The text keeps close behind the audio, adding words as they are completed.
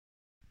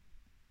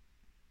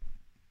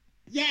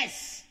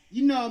Yes,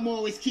 you know I'm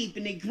always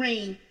keeping it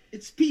green.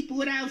 It's People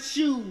Without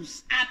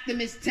Shoes,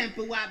 Optimus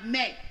Temple I've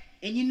met.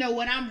 And you know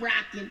what I'm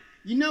rocking?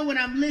 You know what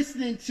I'm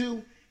listening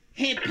to?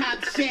 Hip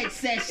Hop Shed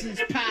Sessions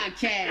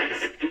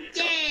podcast.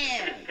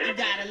 Yeah, you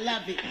gotta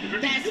love it.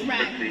 That's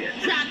right.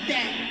 Drop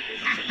that.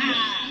 Ha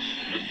ha.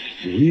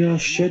 We are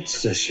Shed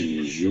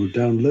Sessions, your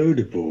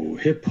downloadable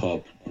hip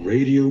hop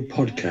radio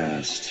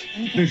podcast.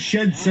 The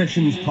Shed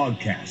Sessions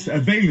podcast,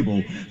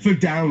 available for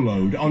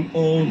download on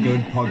all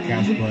good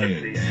podcast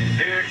players.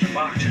 There's a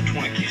box of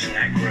Twinkies in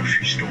that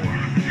grocery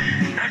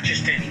store. Not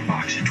just any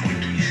box of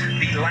Twinkies.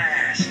 The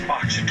last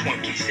box of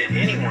Twinkies that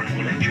anyone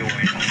will enjoy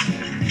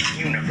in the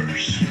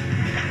universe.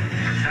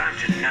 Time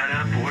to nut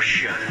up or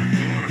shut up.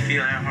 You want to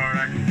feel how hard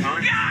I can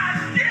punch?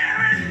 God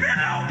damn it,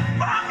 Bill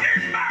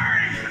fucking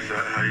Murray! Is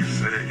that how you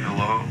say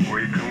hello?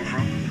 Where you come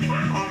from?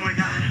 Oh my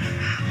god,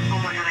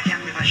 I can't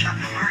believe I shot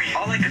Murray.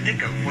 All I could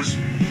think of was,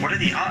 what are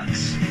the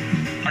odds?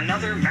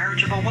 Another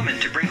marriageable woman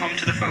to bring home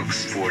to the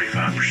folks.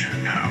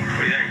 45% power. What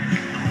do you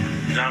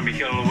think? Zombie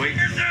kill of the week?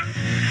 It's a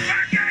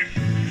fucking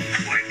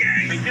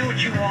wiki! Do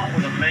what you want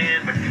with a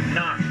man, but do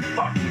not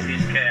fuck with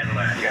his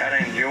Cadillac.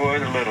 Gotta enjoy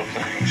the little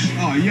things.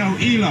 Oh, yo,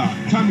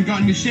 Eli, time we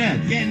got in the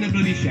shed. Get in the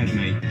bloody shed,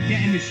 mate.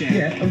 Get in the shed.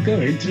 Yeah, I'm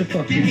going to the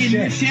fucking Get in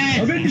shed. the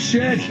shed. I'm in the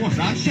shed. What's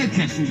that? Shed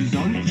Sessions is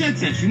on. Shed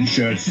Sessions?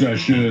 Shed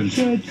Sessions.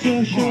 Shed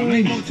Sessions. Oh,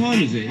 mate, what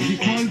time is it? Is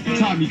it time for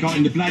time you got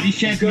in the bloody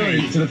shed, Going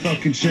mate? to the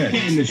fucking shed.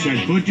 Get in the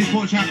shed, bud. Just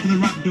watch out for the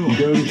rap door.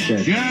 Go to the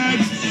shed. Shed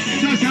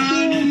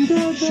Sessions!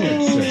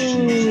 Shed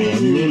Sessions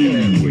on your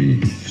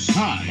airwaves.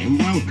 Hi, and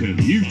welcome.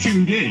 You've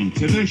tuned in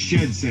to the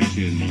Shed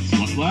Sessions.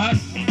 What's that?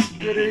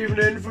 Good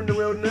evening from the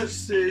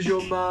wilderness. Here's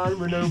your man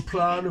with no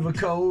plan of a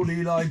cold,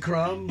 Eli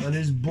Crum, and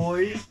his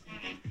boy.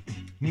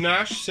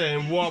 Nash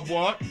saying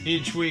what?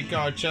 Each week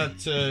I chat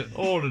to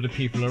all of the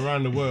people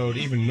around the world,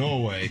 even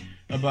Norway,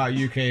 about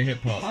UK hip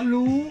hop.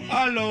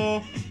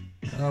 Hello.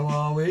 How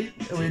are we?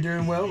 Are we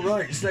doing well?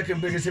 Right,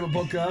 second biggest hip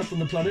hop podcast on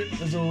the planet,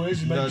 as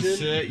always, mentioned.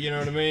 That's it, you know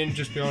what I mean?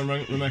 Just beyond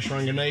Ramesh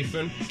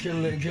Ranganathan.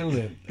 Killing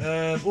it.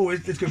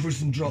 Let's go through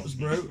some drops,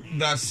 bro.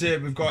 That's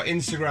it. We've got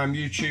Instagram,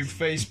 YouTube,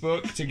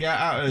 Facebook to get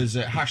at us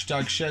at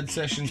hashtag Shed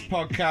Sessions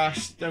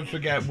Podcast. Don't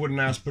forget Wooden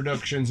House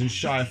Productions and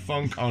Shire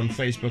Funk on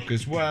Facebook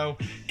as well.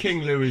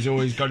 King Louie's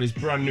always got his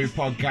brand new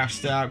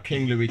podcast out,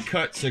 King Louie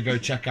Cut, so go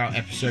check out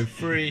episode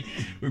 3.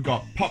 We've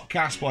got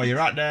Popcast while you're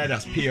out there,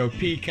 that's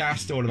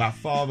POPcast, all about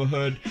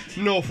fatherhood.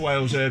 North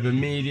Wales Urban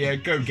Media,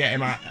 go get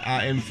him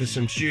at him for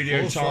some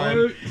studio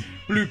time.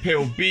 Blue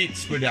Pill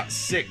Beats with that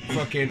sick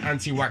fucking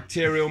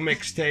Anti-Wacterial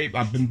mixtape.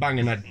 I've been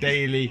banging that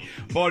daily.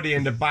 Body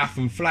in the Bath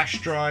and Flash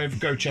Drive.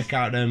 Go check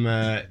out them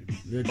up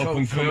and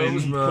coming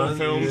cult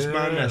films,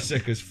 man. They're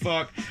sick as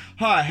fuck.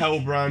 Hi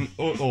Hellbrand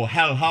or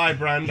Hell High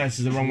Brand. This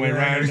is the wrong way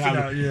around.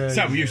 That's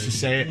how we used to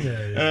say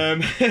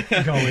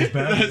it. Always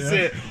better, That's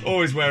it.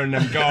 Always wearing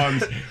them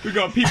garms. We've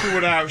got People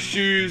Without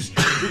Shoes.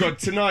 We've got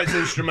tonight's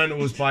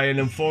instrumentals by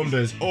Informed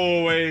as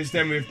always.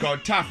 Then we've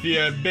got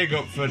Tafia. Big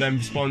up for them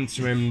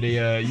sponsoring the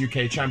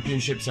UK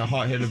Championships at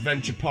Hart Hill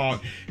Adventure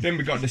Park. Then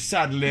we've got the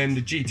Saddle Inn,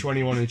 the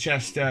G21 in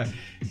Chester.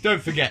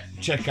 Don't forget,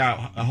 check out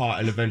Hart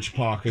Hill Adventure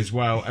Park as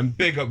well. And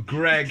big up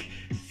Greg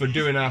for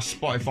doing our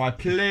Spotify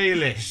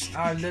playlist.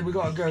 And then we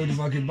got to go to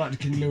fucking back to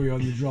King Louie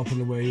on the drop on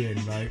the way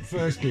in, right?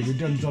 Firstly, we've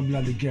done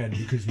Zombieland again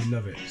because we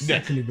love it.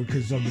 Secondly,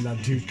 because Zombieland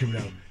 2's coming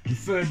out. And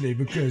thirdly,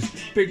 because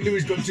Big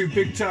Louie's got 2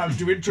 big times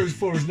to do intros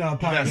for us now,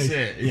 apparently.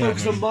 That's it, yeah.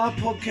 Focus on my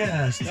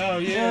podcast. Oh,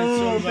 yeah.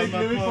 it's all about Big my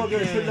Louie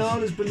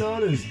podcast.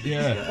 Bananas.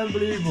 Yeah.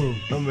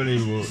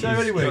 Unbelievable. So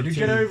It's anyway, got to to-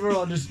 get over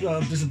our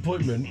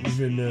disappointment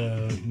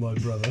within my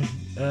brother,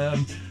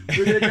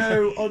 we're going to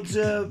go on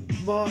to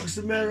Mark's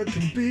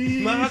American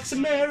Beat. Mark's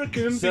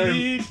American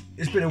Beat.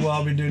 It's been a while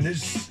we've been doing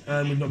this,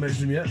 and we've not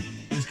mentioned him yet.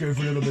 Let's go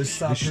for a little bit of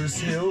Cypress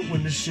Hill,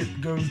 When the Ship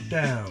Goes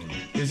Down.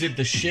 Is it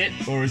the shit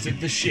or is it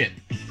the shit?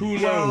 Who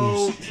knows?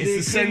 Well, It's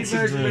the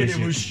censored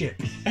version. It was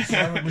ship. So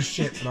I went with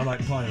ship, and I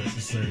like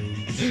pirates, so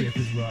ship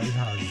is right it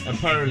has.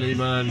 Apparently,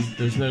 man,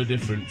 there's no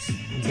difference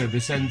to the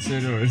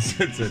censored or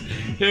uncensored.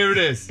 Here it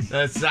is.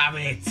 Let's have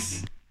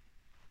it.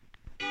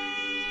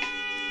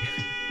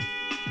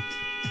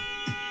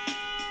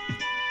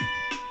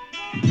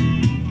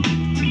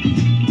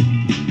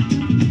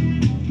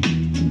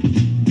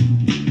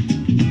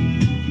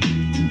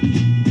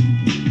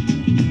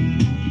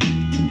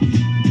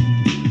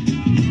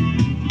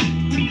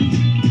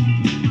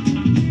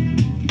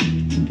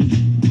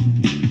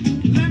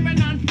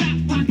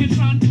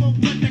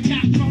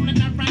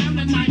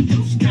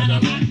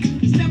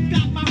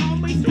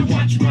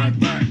 Watch my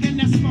back.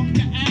 And I smoke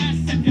your ass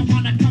if you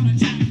wanna come and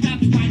chat.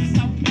 That's why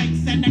some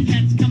pigs and the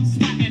cats come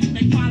sweating.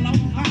 They follow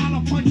a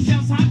hollow point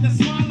shells hard to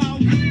swallow.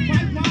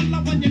 White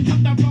wallow when you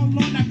come to roll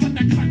on. I put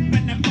the crack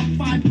in the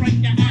five, break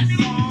your ass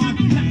on.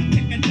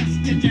 Kick and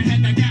dust in your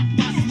head, I got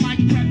bust. My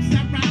grips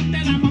around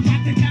and I'm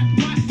about to get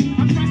bust.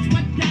 I'm fresh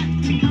with that.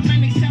 How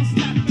many shells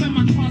left in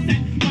my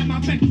closet? Where my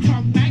big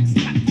crow bags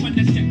cut when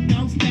the shit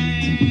goes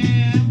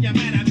down. You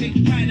better be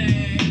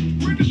ready.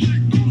 When the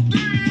shit goes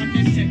down. When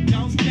the shit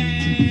goes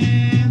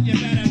down. You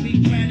better be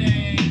ready.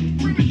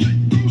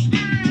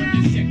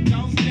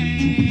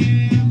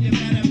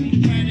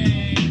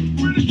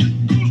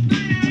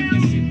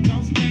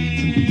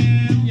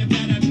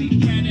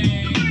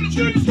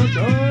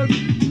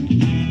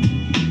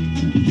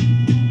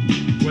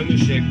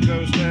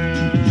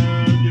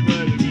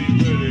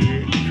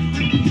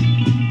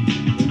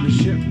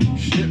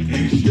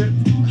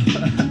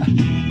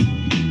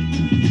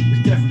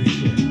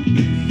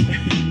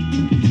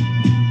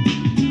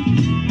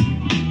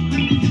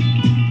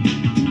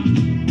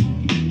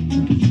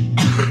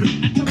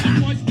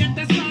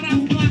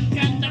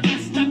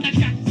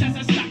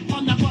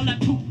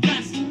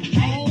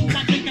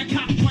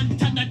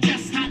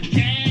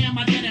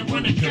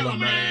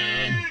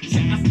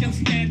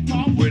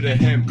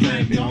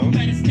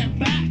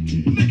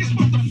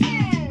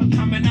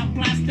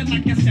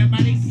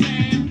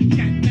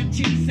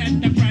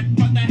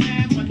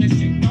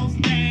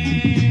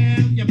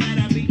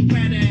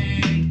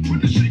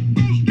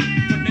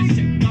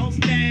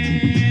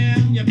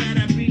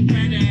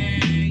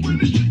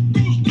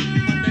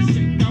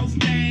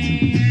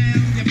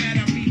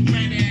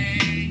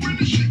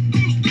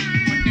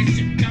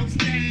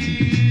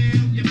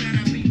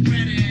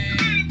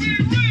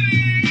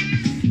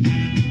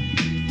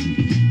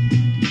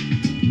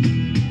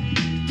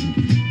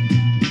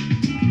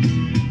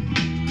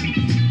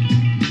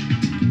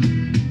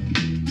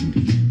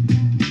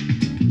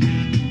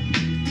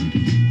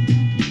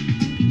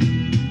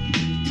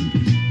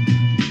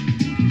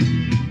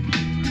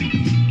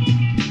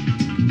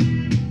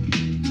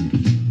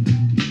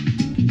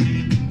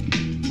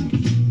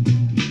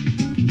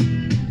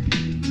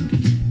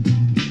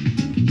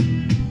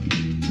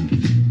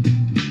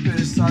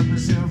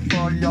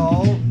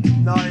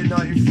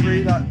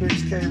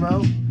 came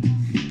out,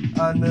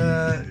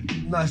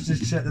 and Nash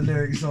just checked the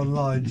lyrics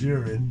online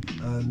during,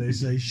 and they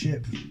say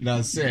ship.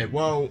 That's it.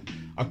 Well,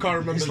 I can't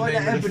remember It's the like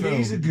name that of the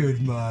Ebenezer film.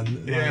 Good, man.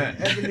 Like, Yeah.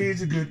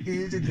 Ebenezer Good,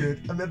 he's a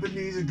good. I'm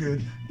Ebenezer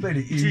Good.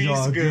 Lady, He's he's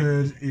all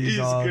good. good. He's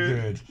all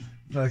good.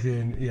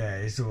 Fucking, yeah,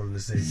 it's all in the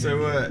same So,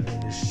 thing.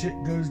 And the shit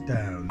goes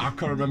down. I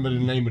can't remember the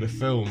name of the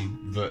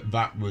film, but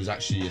that was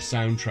actually a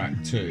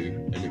soundtrack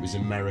too, and it was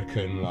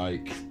American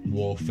like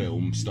war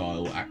film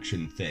style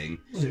action thing.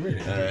 Was it really?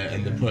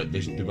 And they put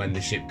when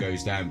the ship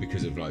goes down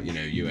because of like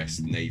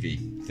U.S. Navy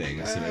thing,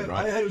 or something, I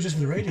right? heard it was just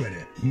for the radio in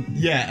it.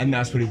 Yeah, and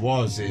that's what it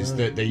was. Is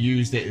that they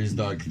used it as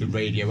like the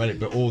radio edit,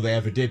 but all they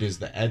ever did as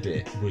the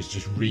edit was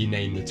just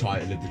rename the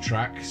title of the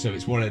track. So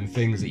it's one of them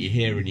things that you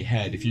hear in your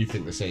head. If you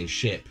think they're saying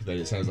ship, then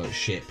it sounds like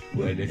ship.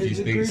 And if you It's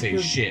a think group they say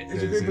of- shit, It's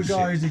a then group of it's shit.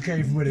 guys who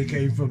came from where they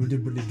came from and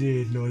did what they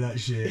did and all that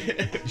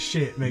shit.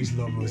 Shit makes a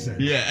lot more sense.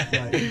 Yeah,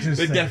 Like, just they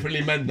saying.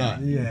 definitely meant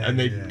that, Yeah, and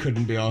they yeah.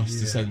 couldn't be asked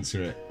to Yeah.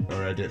 censor it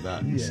or edit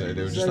that, Yeah. so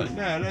they were just So- like,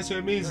 "No, that's what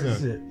it means."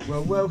 That's now." it.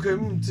 Well,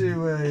 welcome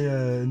to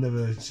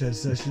another Shed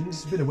Sessions.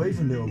 It's been away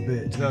for a little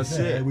bit. to be That's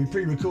fair. it. We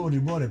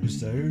pre-recorded one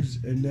episode,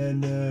 and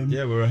then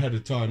Yeah, we're ahead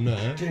of time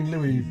there. King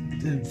Louis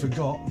didn't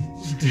forgot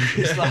to do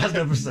his last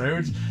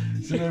episode,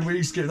 so then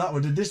we skipped that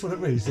one. Did this one at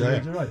me? So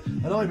Yeah. you're right.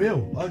 And I'm ill.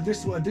 This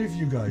is what I do for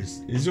you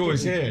guys. He's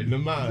always here, no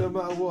No matter.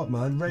 matter what,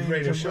 man. Rain,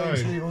 Rain or rain, shine.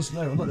 sleet or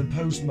snow. I'm like the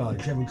postman,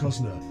 Kevin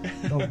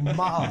Costner. Don't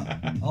matter.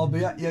 I'll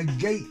be at your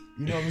gate.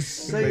 You know what I'm It makes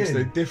saying?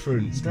 no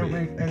difference. Don't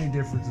mate. make any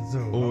difference at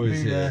all. Always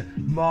I'll be there, here.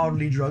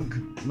 mildly drunk.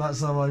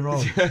 That's how I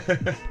roll.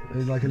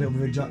 It's like a little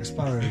bit of Jack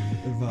Sparrow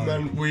vibe.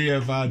 Man, we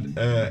have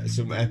had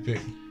some epic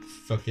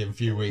fucking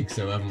few weeks,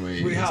 though, haven't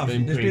we? We It's have.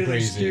 been There's pretty been an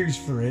crazy. excuse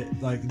for it.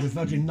 Like the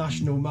fucking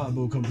national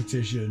matball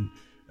competition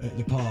at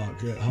the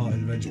park, at Heart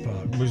Adventure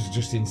Park. It was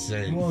just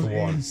insane It was for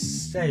one.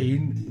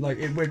 insane. Like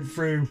it went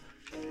through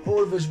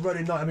all of us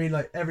running night. I mean,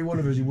 like every one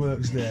of us who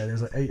works there.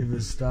 There's like 8 of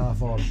us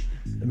staff on,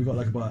 and we got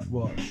like about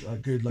a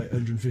good like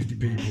 150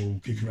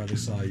 people kicking around the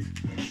site,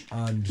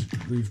 and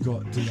we've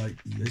got to like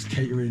there's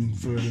catering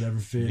for them and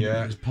everything. Yeah.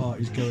 There's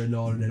parties going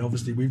on, and then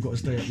obviously we've got to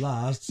stay up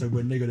last, so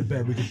when they go to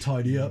bed we can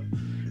tidy up,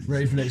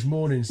 ready for next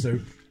morning. So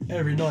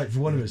every night for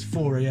one of us,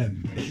 4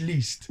 a.m. at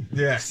least.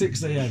 Yeah.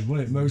 6 a.m.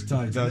 wasn't it? Most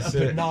times. That's Up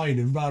it. at 9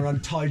 and ran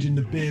around tidying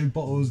the beer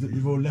bottles that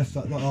you've all left.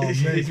 That oh, mate.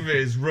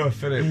 It's rough,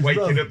 isn't it? It's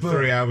Waking rough, up but-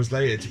 3 hours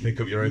later to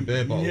pick up your own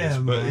beer bottles. Yeah,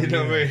 but man, you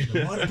know what I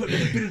mean? Why did I put it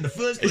in the bin in the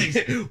first place?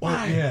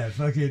 Why? Yeah,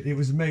 fucking, it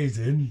was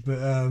amazing. But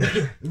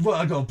what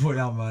I got to point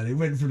out, man, it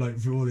went through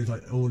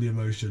all the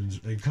emotions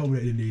and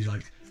culminated in these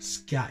like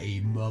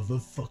scatty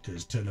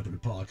motherfuckers turn up at the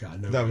park out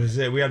of nowhere. That was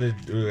it. We had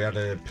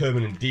a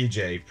permanent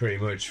DJ pretty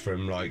much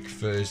from like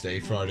Thursday,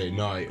 Friday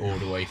night all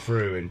the way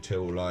through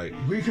until like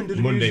We couldn't do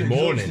the Monday music 'cause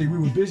morning. obviously we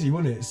were busy,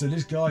 wasn't it? So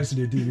this guy said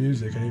he'd do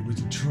music and it was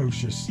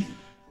atrocious.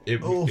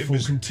 It Awful,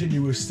 was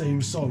continuous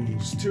same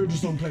songs. 200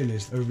 song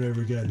playlist over and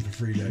over again for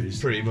 3 days.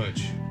 pretty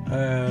much.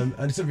 And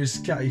some of his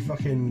scatty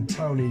fucking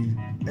towny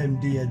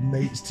MD Ed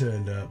mates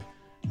turned up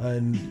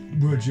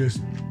and were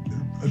just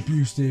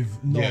abusive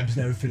knobs Yeah. and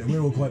everything. And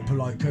we're all quite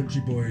polite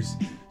country boys.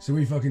 So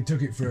we fucking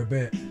took it for a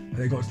bit and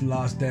they got to the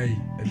last day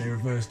and they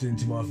reversed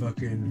into my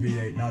fucking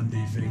V8 Landy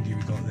thingy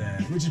we got there,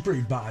 which is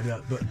pretty battered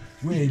up, but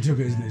we took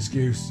it as an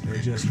excuse.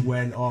 It just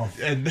went off.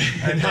 And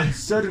And then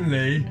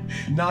suddenly,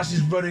 Nash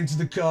is running to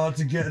the car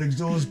to get an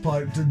exhaust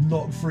pipe to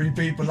knock 3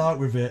 people out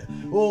with it.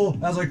 Or,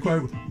 as I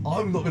quote,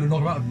 I'm not going to knock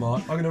them out of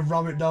Mark, I'm going to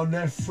ram it down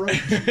their throat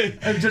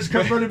and just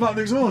come running back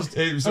the exhaust.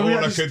 It was And we all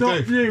had I to could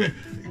stop do. you.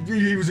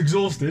 He was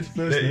exhausted,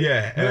 firstly.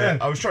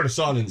 I was trying to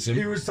silence He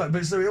him. was,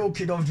 but so it all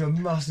kicked off to a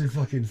massive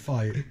fucking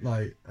fight.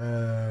 Like,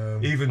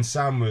 Even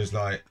Sam was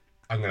like,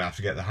 "I'm gonna have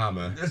to get the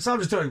hammer." and Sam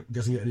just told,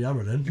 guess I'm getting the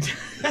hammer then.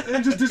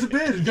 And just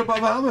disappeared and come back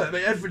with a hammer.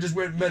 Mate, everything just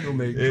went mental,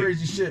 mate. Yeah.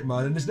 Crazy shit,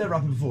 man. And it's never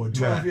happened before.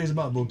 12 Nah. years of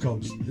mountain board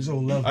comps. It's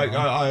all love. I man.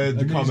 heard the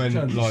And these comment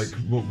cunts. like,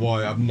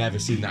 why I've never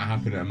seen that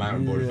happen at a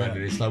mountain board Yeah. event,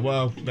 and it's like,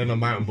 well, they're not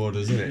mountain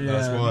boarders, isn't it? Yeah,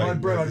 That's why. my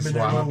bro had That's been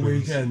there what all happens.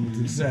 weekend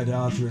and said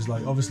afterwards,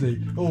 like, obviously,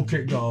 all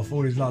kicked off,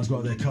 all his lads got out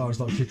of their car and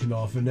started kicking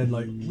off, and then,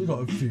 like, we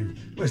got a few, well,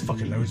 there's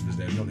fucking loads of us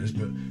there, to be honest,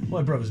 but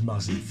my brother's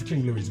massive.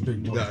 King Louis is a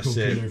big boy. That's Called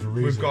it. King Louis for a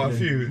We've reason. got a And then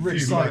few- Rich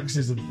few Sykes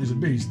is a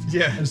beast.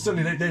 Yeah. And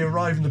suddenly they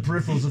arrive in the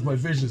peripherals of my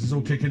visions, it's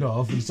all kicking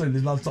off, and suddenly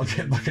the lads start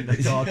getting back in their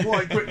car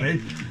quite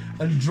quickly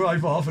and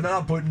drive off, and at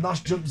that point,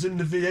 Nash jumps in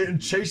the V8 and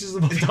chases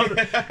them off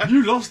down.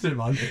 You lost it,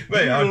 man.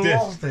 Mate, you I did.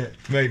 lost it.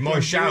 Mate, my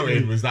Completely.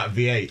 shouting was that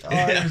V8.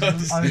 I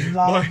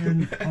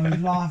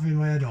was laughing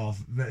my head off.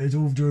 But it's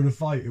all during a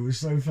fight. It was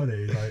so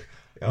funny. Like,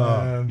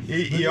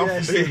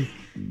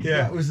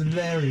 that was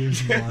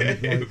hilarious, man.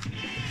 Like,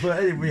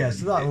 but anyway, yeah.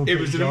 So that all It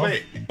was kicked an off.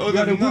 amazing. We Other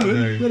had a than that,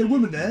 woman. though. We had a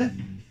woman there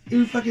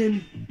who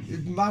fucking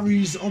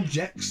marries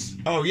objects.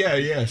 Oh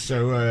yeah.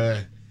 So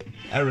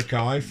Erica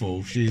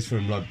Eiffel, she's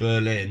from like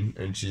Berlin,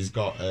 and she's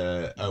got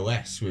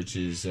OS, which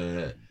is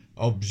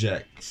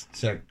object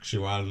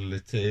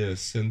sexuality or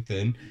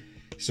something.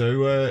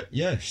 So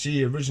yeah,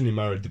 she originally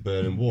married the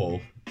Berlin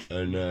Wall,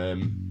 and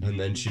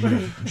then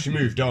she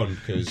moved on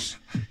because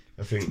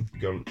I think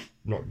got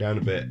knocked down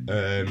a bit,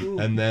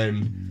 and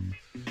then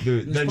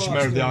Then she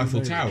married the Eiffel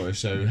maybe. Tower,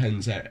 so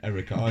hence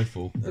Erica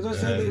Eiffel. As I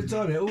said at the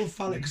time, all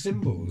phallic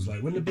symbols.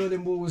 Like when the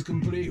Berlin Wall was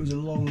complete, it was a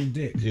long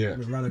dick Yeah.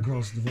 that ran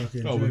across the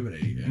fucking Oh,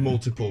 Germany. Yeah.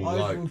 multiple,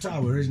 Eiffel like...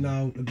 Tower is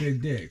now a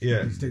big dick.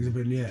 Yeah. It sticks up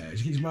in the air.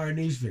 She keeps marrying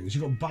these things. She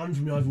got banned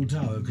from the Eiffel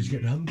Tower because she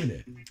kept humping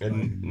it.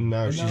 And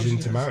now and she's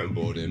into mountain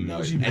boarding. Now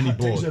Like, she any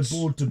takes her boards.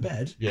 board to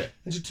bed. Yeah.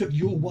 And she took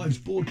your wife's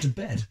board to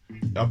bed.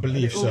 I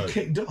believe It all so.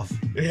 kicked off.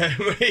 Yeah,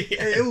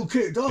 It all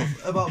kicked off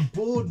about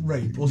board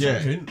rape or Yeah.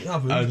 something.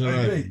 Happened. I don't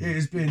know. Mate, it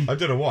has been. I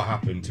don't know what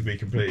happened, to be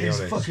completely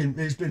honest.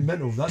 It's been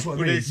mental. That's what I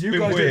But mean. it's You been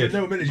guys weird.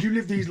 don't know minutes. You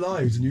live these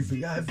lives and you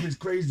think, yeah, everything's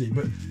crazy,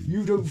 but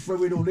you don't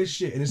throw in all this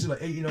shit and it's like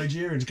 80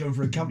 Nigerians going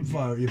for a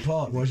campfire at your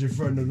park whilst you're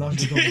throwing the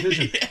national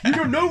competition. You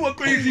don't know what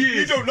crazy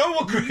is. You don't know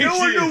what crazy No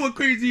one is. know what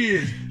crazy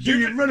is.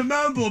 You run a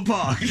mountain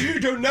park. You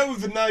don't know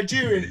the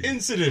Nigerian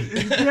incident.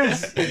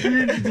 Yes, the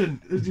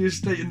incident, as the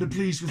estate and the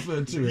police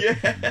referred to it.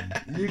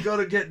 Yeah. You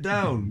gotta get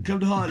down. Come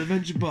to Heart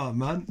Adventure Park,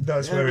 man.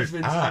 That's where it's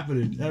Everything's at.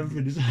 happening.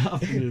 Everything is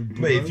happening,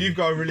 bro. Mate, if you've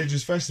got a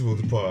religious festival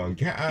to put on,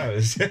 get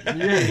ours.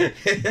 Yeah,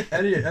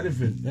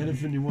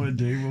 anything you want to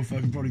do, we'll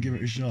fucking probably give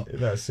it a shot.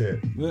 That's it.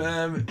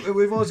 But,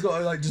 we've also got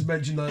to like just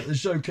mention that the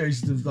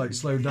showcase has like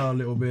slowed down a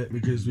little bit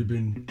because we've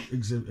been,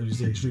 as you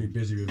say, extremely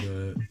busy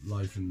with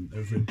life and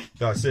everything.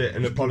 That's it.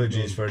 And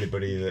apologies for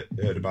anybody that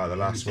heard about the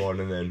last one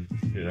and then,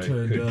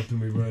 Turned up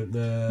and we weren't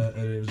there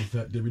and it was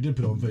affected. We did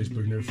put it on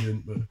Facebook and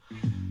everything, but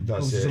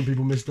That's obviously it. some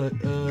people missed it.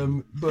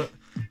 But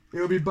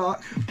it'll be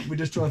back. We're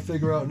just trying to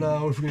figure out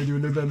now if we're going to do a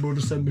November or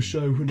December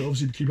show, and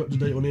obviously to keep up to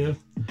date on here.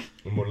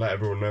 And we'll let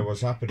everyone know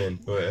what's happening.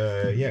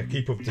 But yeah,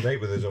 keep up to date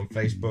with us on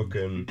Facebook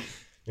and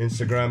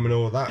Instagram and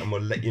all that, and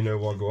we'll let you know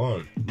what go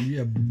on.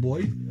 Yeah,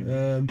 boy.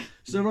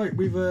 So right,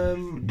 we've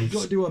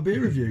got to do our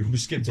beer review. We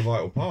skipped a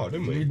vital part,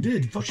 didn't we? We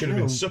did. Fucking should have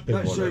hell. been supping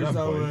That one shows at that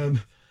how point.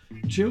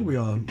 chill we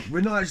are.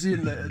 We're not actually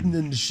in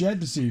the shed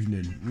this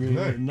evening. We're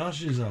No. at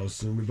Nash's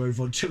house and we're both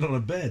on chill on a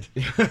bed.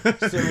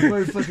 So we're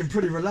both fucking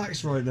pretty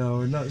relaxed right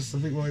now, and that's I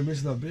think why we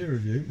missed that beer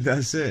review.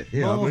 That's it.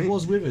 Yeah, Marv mate.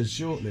 was with us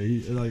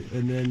shortly,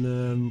 and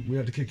then we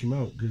had to kick him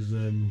out because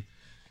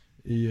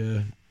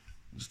he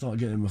started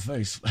getting in my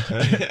face,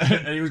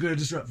 and he was going to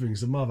disrupt things.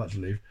 So Marv had to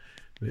leave,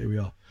 but here we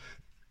are.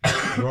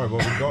 Right,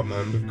 what we've got,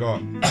 man? We've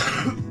got...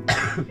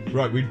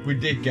 Right, we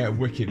did get a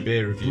wicked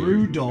beer review.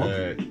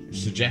 Brewdog.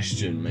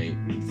 Suggestion, mate,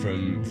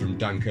 from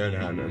Dan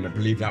Kernahan, and I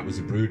believe that was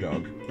a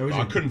Brewdog. Oh, is But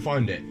I it? couldn't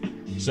find it.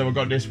 So I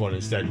got this one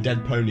instead,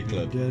 Dead Pony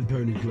Club. Dead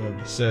Pony Club.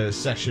 It's a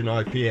session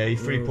IPA,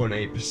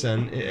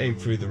 3.8%. It aimed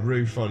through the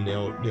roof on the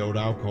old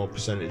alcohol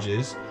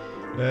percentages.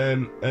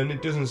 And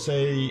it doesn't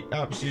say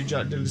absolute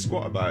jack diddly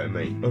squat about it,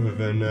 mate, other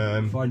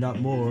than... Find out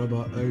more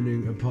about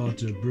owning a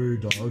part of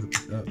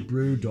Brewdog at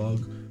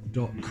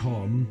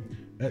brewdog.com.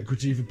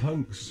 Equity for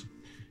punks.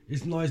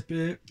 It's nice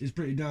beer. It's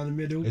pretty down the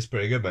middle. It's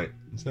pretty good, mate.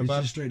 It's not It's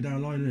bad. just straight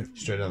down the line, isn't it?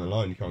 Straight down the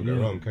line, you can't go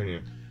Yeah. wrong, can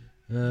you?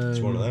 It's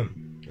one of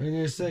them. I'm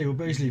going to say, well,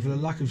 basically, for the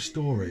lack of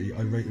story,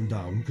 I rate them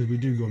down because we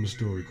do go on the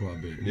story quite a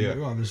bit. Yeah.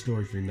 We have the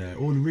story thing there,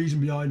 or the reason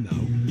behind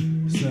now.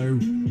 So,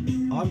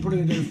 I'm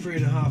probably going to go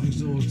 3.5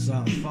 exhausts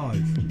out of 5.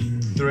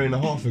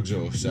 3.5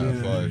 exhausts out of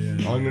Yeah, 5.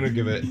 yeah. I'm gonna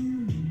give it.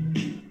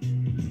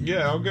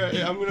 Yeah, I'm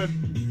gonna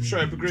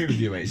straight up agree with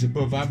you, mate. It's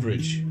above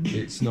average.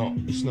 It's not.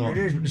 It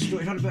is, but the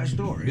story, it had a better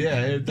story.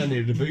 Yeah, then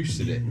it'd have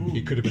boosted it.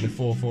 It could have been a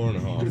 4.5.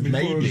 Could have been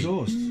Maybe. 4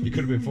 exhausts. It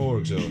could have been 4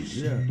 exhausts.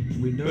 Yeah,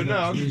 we know But no,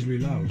 that's reasonably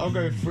loud. I'll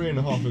go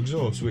 3.5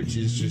 exhausts, which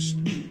is just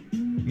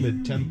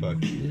mid-tempo.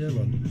 Yeah,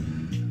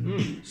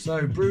 man.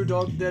 So,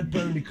 Brewdog, Dead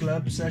Pony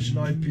Club, Session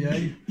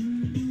IPA,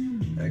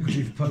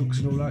 Equity for Punks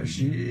and all that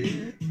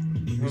shit.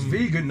 It's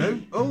vegan, though.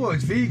 Oh,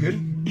 it's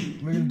vegan.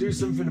 We're going to do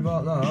something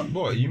about that.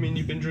 What, you mean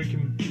you've been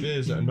drinking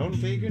beers that are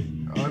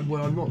non-vegan?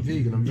 Well, I'm not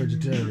vegan, I'm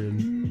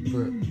vegetarian.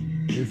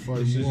 But if I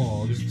This is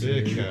was, just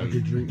beer to, I can,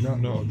 could drink that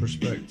not a one.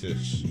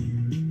 prospectus. So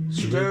read the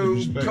Stone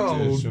prospectus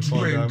cold and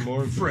find out drink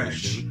more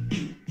fresh.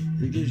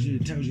 information.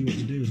 It tells you what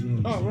to do as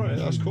well. Oh, right,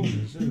 that's cool. No,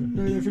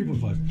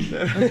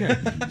 3.5. Okay,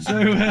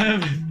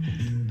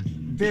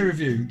 so beer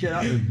review, get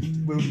at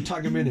them. We'll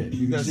tag them in it.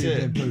 You can That's see if it.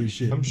 they're blowy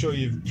shit. I'm sure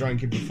you've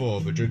drank it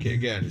before, but drink it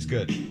again. It's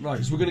good.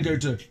 Right, so we're going to go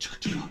to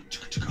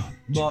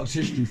Mark's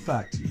History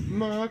Fact.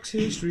 Mark's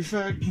history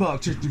fact.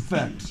 Mark's History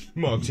Fact.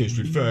 Mark's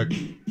history fact.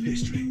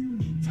 History.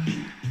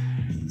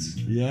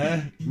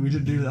 Yeah, we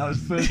didn't do that. That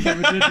was the first time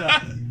we did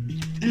that.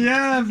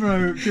 Yeah,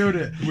 bro, killed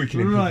it. We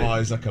can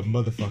improvise like a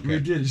motherfucker. We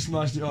did,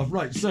 smashed it off.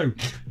 Right, so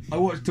I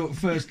want to talk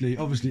firstly.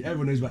 Obviously,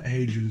 everyone knows about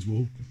Hadrian's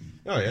Wall.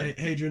 Oh yeah.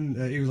 Hadrian,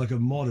 he was like a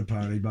mod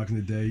apparently back in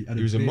the day. Had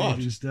He was a beard mod?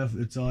 and stuff at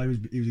the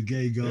time. He was a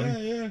gay guy. Yeah,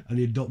 yeah. And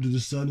he adopted a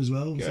son as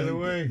well. Get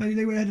away. I mean,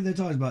 they were ahead of their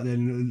times back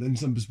then, in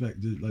some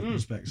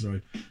respects,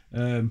 sorry.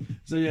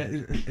 So yeah,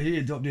 he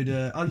adopted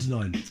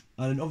Antonine,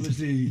 and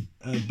obviously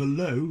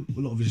below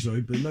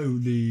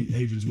the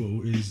Hadrian's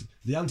Wall is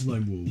the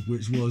Antonine Wall,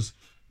 which was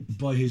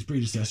by his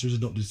predecessor, his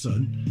adopted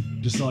son,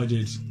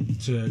 decided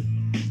to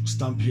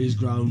stamp his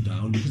ground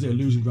down because they were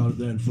losing ground up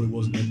there and thought it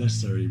wasn't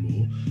necessary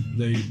anymore.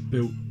 They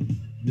built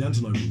the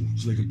Antonine Wall,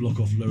 so they could block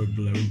off lower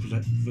below and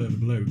protect further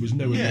below. It was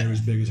nowhere near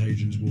as big as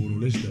Hadrian's Wall and all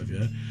this stuff,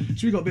 yeah?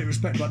 So we got a bit of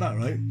respect about that,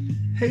 right?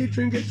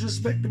 Hadrian gets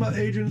respect about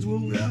Hadrian's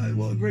Wall, yeah,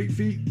 what a great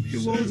feat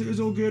it was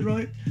all good,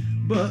 right?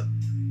 But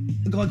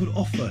a guy called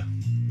Offa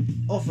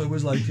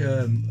was like,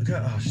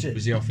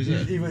 Was he off, is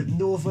it? He went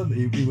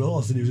Northumbrian, he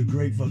was, and he was a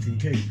great fucking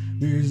king.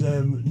 He was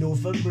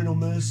Northumbrian or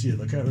Mercian,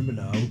 I can't remember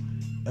now.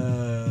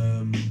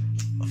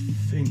 I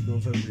think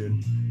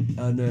Northumbrian.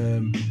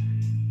 And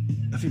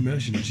I think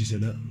Mercian actually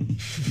said that.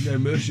 No,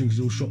 Mercian because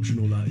all Shropshire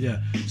and all that,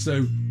 yeah.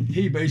 So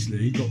he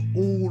basically got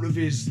all of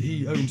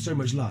he owned so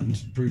much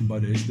land, proven by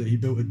this, that he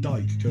built a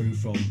dike going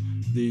from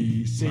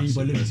the sea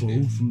by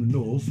Liverpool, from the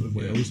north of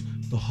Wales,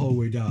 the whole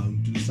way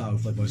down to the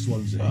south, like by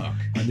Swansea. Fuck.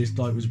 And this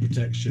dike was a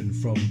protection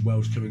from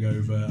Welsh coming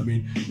over. I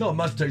mean, not a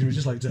mass protection, but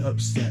just like to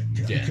upset.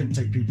 You couldn't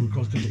take people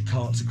across, couldn't take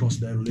carts across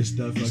there, all this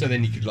stuff. Like, so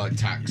then you could like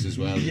tax as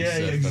well. yeah,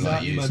 and stuff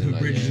exactly. For, like, Man, put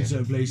bridges in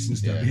certain places and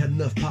stuff. Yeah. He had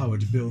enough power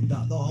to build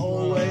that the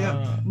whole way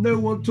up. No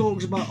one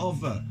talks about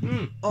Offa.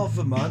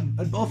 Offa, man.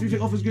 And Offa, you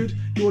think Offa's good?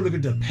 You want to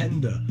look into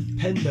Penda.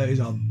 Penda is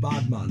a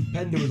bad man.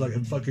 Penda was like a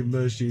fucking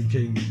Mercian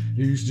king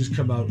who used to just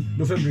come out.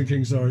 Northumbrian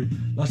king, sorry.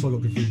 That's why I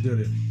got confused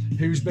earlier.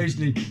 Who's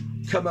basically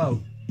come out,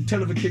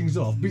 tell other kings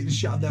off, beat the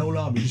shit out of their whole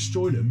army,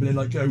 destroy them, but then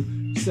like go,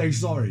 say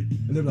sorry.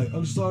 And they're like,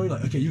 I'm sorry,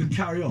 like, okay, you can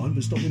carry on,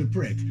 but stop being a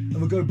prick. And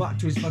we'll go back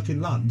to his fucking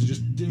land to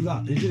just do that.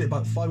 And he did it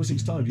about 5 or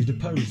 6 times. He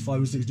deposed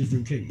 5 or 6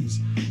 different kings,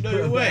 No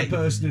put a way. better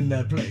person in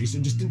their place,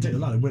 and just didn't take the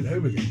land and went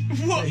home again.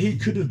 What? He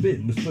could have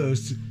been the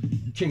first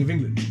king of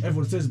England.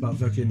 Everyone says about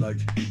fucking like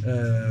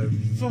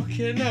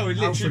Fucking no, he Alfred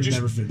literally and just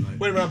everything, like.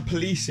 went around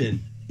policing.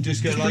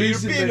 Just going Just like, you're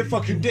policing, being a mate.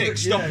 fucking dick,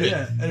 stop it.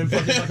 Yeah, and then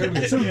fucking back home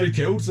again. Some of he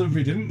killed, some of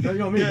he didn't. You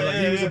know what I mean? Yeah, But like,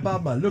 yeah, he was yeah. a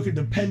bad man. Look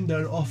into Penda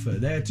and Offa.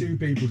 They're 2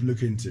 people to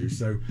look into.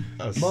 So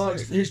That's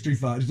Mark's sick. history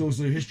fact is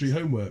also history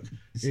homework.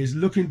 Is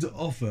look into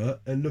Offa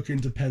and look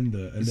into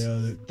Penda, and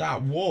they're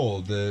That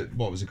wall,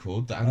 what was it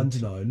called? The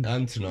Antonine.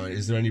 Antonine.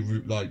 Is there any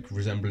like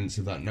resemblance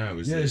of that now?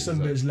 Is yeah, there? there's some Is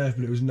that bits left,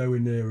 but it was nowhere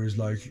near as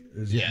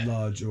Yeah.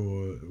 large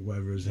or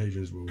whatever as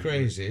Hadrian's Wall.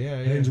 crazy? Yeah,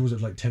 yeah. Hadrian's Wall was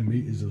at like 10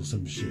 meters or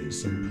some shit at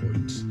some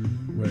point,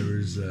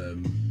 whereas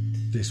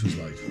this was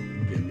like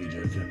a bit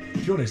mediocre. To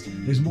be honest,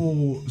 there's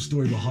more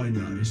story behind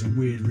that. It's a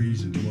weird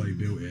reason to why he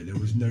built it. There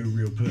was no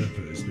real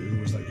purpose, but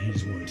it was like he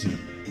just wanted to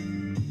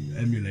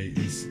emulate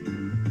his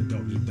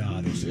adopted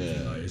dad or something.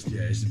 Yeah. Like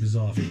it's a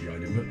bizarre thing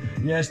behind it.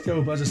 But yeah,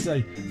 still, but as I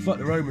say, fuck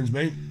the Romans,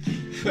 mate.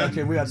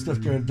 Fucking, we had stuff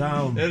going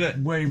down Isn't it?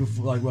 way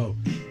before, like, well,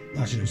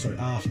 actually, no, sorry,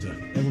 after.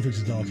 Everyone thinks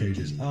it's Dark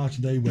Ages.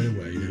 After they went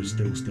away, there was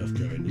still stuff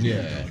going. There's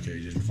Yeah. no Dark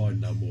Ages. We're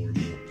finding out more and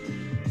more.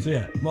 So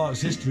yeah,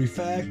 Mark's history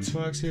fact.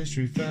 Mark's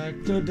history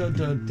fact. Dun dun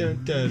dun.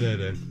 Dun, dun, dun,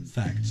 dun.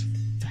 Fact.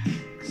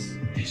 Facts.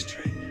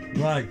 History.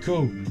 Right,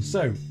 cool.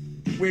 So,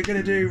 we're going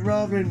to do,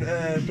 rather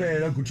than play a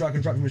local track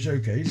and track from a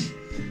showcase,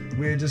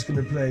 we're just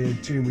going to play a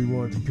tune we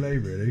wanted to play,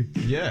 really.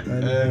 Yeah.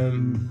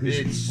 And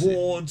It's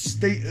Ward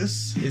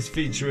Status. It's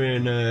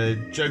featuring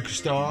Joker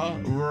Star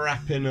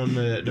rapping on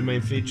the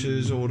main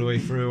features all the way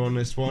through on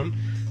this one.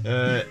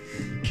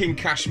 King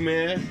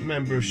Kashmir,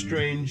 member of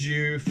Strange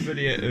You,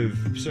 affiliate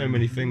of so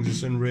many things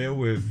it's unreal,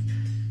 with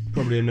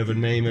probably another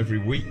name every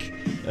week.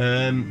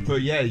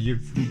 But yeah,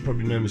 you've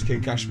probably known him as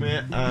King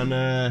Kashmir,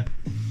 and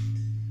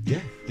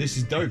yeah, this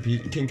is dope.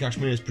 King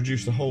Kashmir has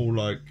produced the whole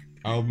like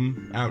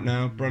album out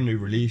now, brand new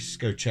release.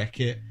 Go check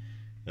it.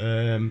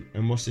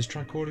 And what's this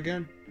track called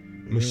again?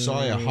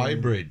 Messiah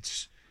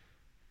Hybrids.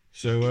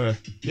 So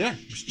yeah,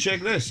 just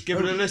check this. Give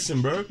it a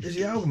listen, bro. Is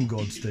the album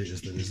God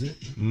Status then, is it?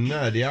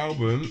 No, the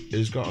album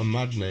has got a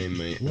mad name,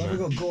 mate. Why have we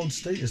got God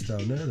Status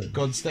down there then?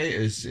 God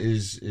Status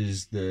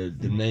is the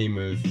name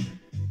of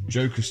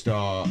Joker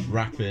Star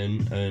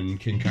rapping, and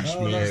King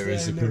Kashmir that's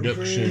is a their little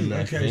production crew.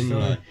 Okay, thing.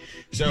 sorry. Like.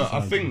 So I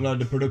think like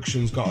the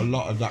production's got a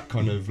lot of that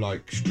kind of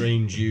like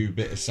Strange You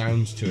bit of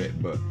sounds to it.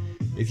 But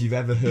if you've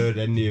ever heard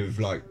any of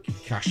like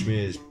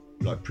Kashmir's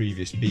like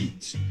previous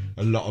beats,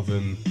 a lot of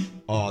them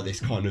are this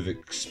kind of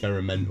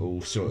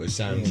experimental sort of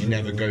sounds. He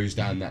never goes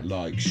down that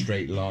like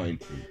straight line.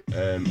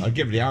 I'd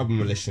give the album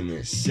a listen.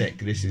 It's sick.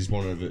 This is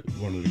one of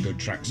the good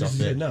tracks off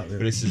is it. it now, yeah. But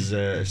this is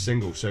a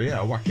single. So yeah,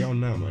 I'll whack it on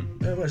now, man.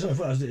 Wait, sorry, I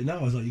thought I was doing it now.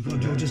 I was like, you've got to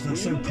do it just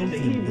that's so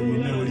confident that you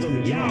know it's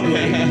going to drop.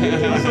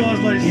 That's what I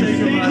was like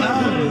saying in my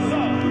house.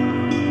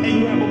 And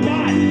you have a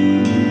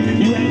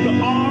body. You have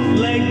the arm,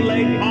 leg,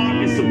 arm,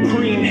 and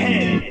supreme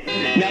head.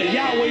 Now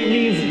Yahweh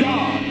means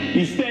God.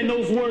 You stand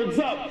those words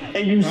up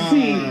and you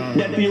see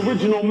that the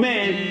original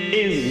man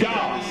is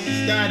God.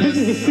 This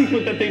is the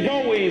secret that they've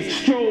always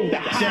strove to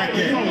hide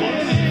from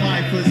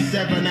us.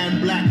 5'7"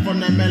 and black from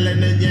the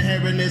melanin. You're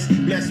hearing this,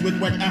 blessed with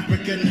what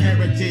African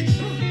heritage.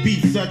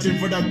 Beat searching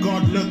for the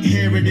God, look,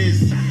 here it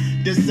is.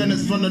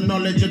 Descendants from the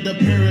knowledge of the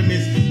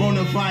pyramids.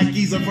 Bonafide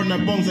Giza from the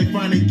bones they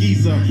find in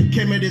Giza.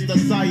 Kemet is the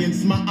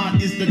science, my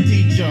art is the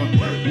teacher.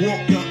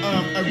 Walk the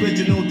earth,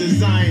 original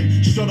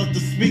design. Shut up the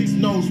Sphinx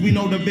nose, we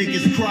know the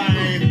biggest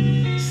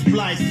crime.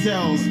 Splice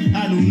cells,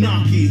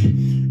 Anunnaki.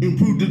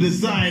 Improve the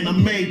design,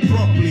 I'm made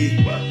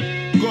properly.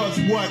 God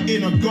God's work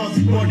in a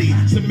God's body.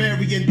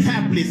 Sumerian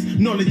tablets,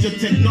 knowledge of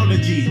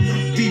technology.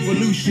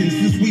 Devolution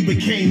since we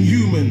became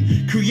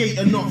human.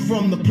 Creator not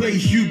from the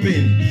place you've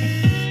been.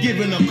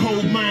 Given a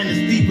cold mind as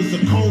deep as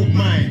a cold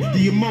mine.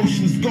 The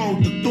emotions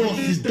gold, the thoughts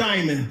is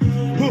diamond.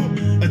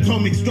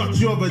 Atomic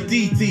structure of a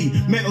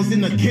DT. Metals in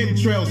the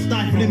chemtrail,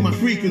 stifling my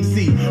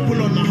frequency.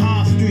 Pull on the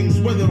heartstrings,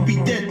 whether it be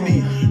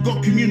deadly.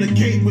 Got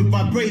communicate with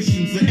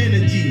vibrations and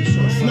energy.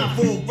 Snuff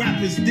all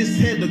rappers, this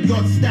head of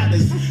God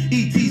status.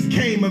 ETs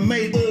came and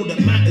made all that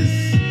matters.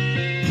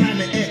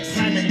 Planet X,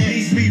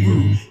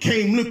 Nibiru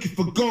came looking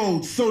for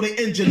gold, so they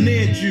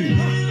engineered you.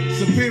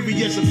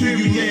 Superior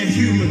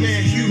human.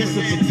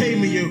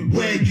 Mesopotamia,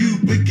 where you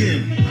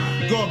begin.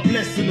 God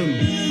blessing them,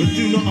 but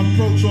do not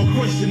approach or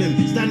question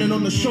them. Standing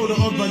on the shoulder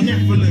of a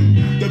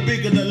Nephilim. The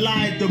bigger the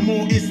lie, the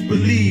more it's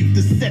believed.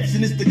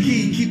 Deception is the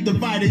key, keep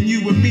dividing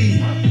you and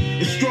me.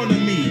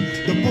 Astronomy,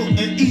 the book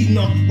of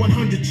Enoch,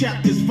 100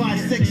 chapters, 5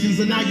 sections,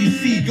 and now you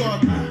see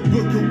God.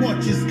 Book of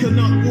watches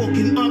cannot walk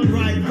in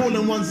upright.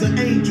 Fallen ones are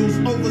angels,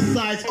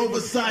 oversized.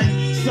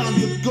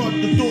 Sons of God,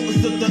 the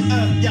daughters of the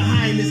earth, your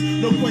highness.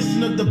 No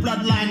question of the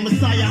bloodline,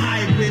 Messiah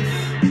hybrids.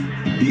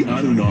 The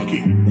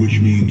Anunnaki, which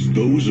means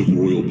those of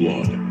royal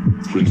blood,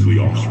 princely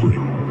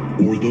offspring,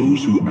 or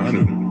those who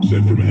Anu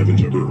sent from heaven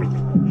to earth,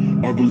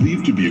 are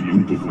believed to be a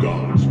group of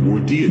gods or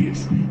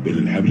deities that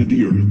inhabited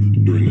the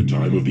earth during the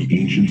time of the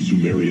ancient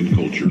Sumerian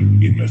culture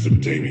in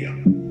Mesopotamia.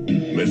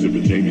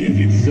 Mesopotamia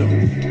itself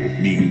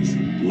means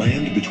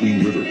land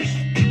between rivers.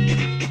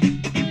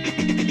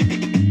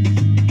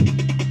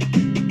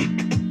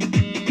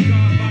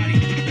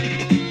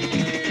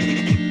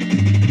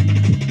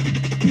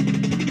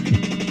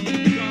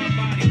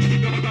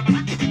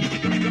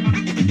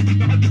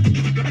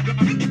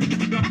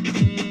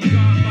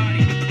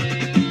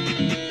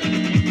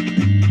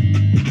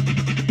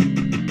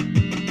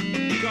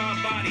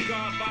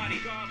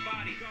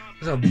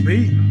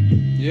 Beat.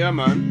 Yeah,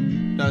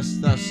 man.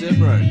 That's it,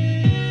 bro.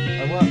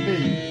 And what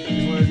beat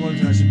is one of those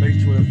ones that actually makes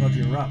you want to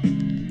fucking rap.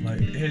 Like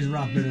his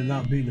rapping and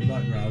that beat in the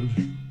background.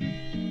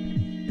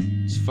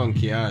 It's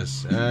funky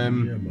as. Yeah,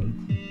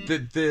 man.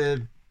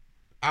 The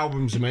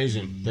album's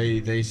amazing.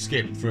 They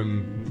skip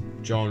from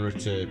genre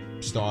to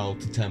style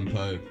to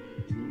tempo.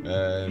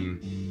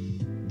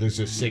 There's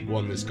a sick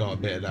one that's got a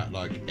bit of that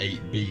like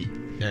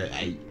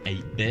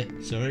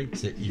 8-bit. Sorry,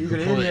 so you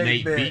could call it an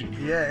 8-bit.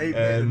 Yeah, 8-bit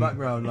in the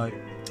background, like.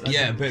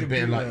 Yeah, a bit of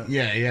like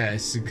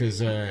it's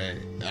because I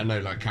know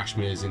like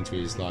Kashmir's into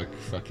his like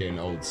fucking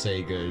old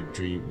Sega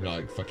Dream,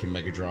 like fucking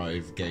Mega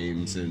Drive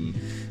games and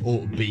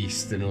Auto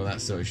Beast and all that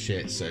sort of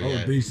shit. So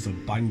Auto Beast's a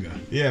banger.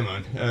 Yeah,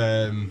 man.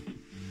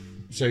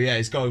 So yeah,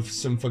 it's got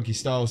some funky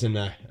styles in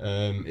there.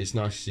 It's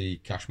nice to see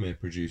Kashmir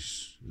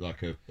produce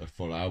like a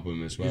full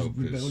album as well.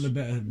 One of the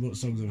better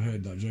songs I've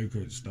heard that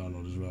Joker style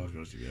on as well.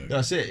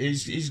 That's it.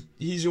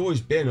 He's always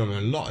been on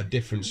a lot of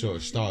different sort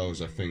of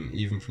styles. I think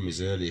even from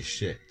his earliest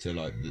shit to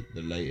like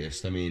the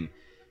latest. I mean,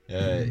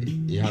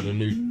 he had a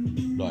new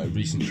like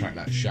recent track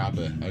like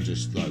Shabba. I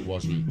just like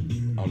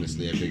wasn't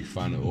honestly a big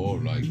fan at all.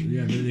 Like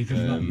yeah, but he could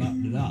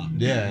that.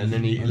 Yeah, and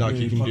then he can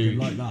do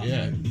like that.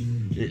 Yeah,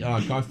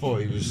 I thought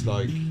he was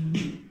like.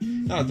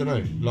 I don't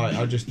know, like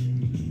I just,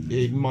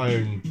 in my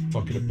own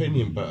fucking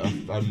opinion, but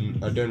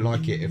I don't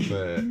like it if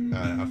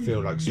I feel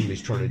like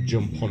somebody's trying to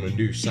jump on a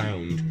new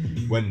sound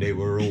when they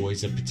were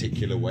always a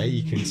particular way.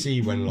 You can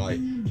see when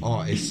like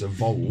artists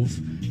evolve,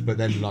 but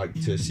then like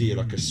to see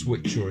like a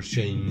switch or a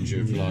change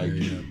of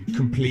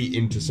complete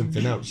into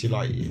something else, you're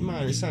like,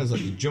 man, it sounds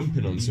like you're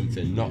jumping on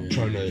something, not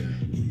trying to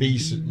be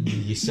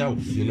yourself,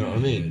 you know what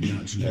I mean?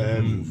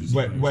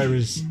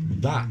 Whereas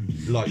that,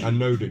 like, I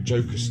know that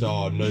Joker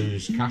Star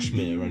knows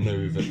Kashmir. I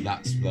know that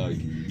that's like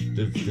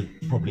they've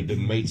probably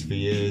been mates for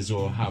years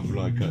or have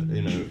like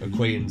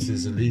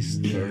acquaintances at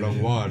least for a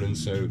long while, and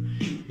so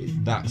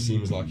that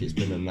seems like it's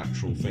been a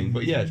natural thing.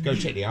 But yeah, go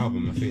check the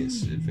album. I think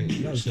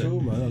that's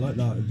cool, man. I like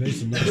that.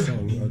 Based on that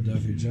song, I'd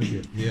definitely check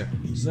it. Yeah.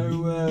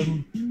 So,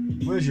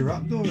 where's your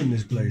rap door in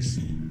this place,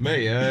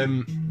 mate?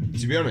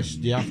 To be honest,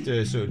 you have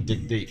to sort of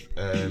dig deep.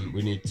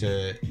 We need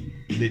to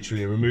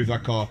literally remove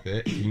that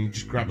carpet. You can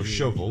just grab a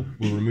shovel.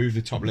 We'll remove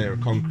the top layer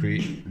of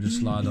concrete. Just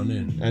slide on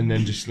in. And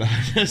then just slide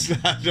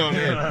on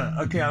in.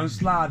 Okay, I'm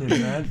sliding,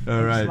 man.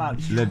 All right.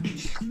 Slipping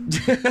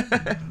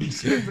and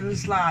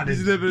sliding.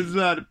 Slipping and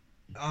sliding.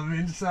 I'm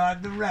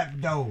inside the rap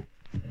door.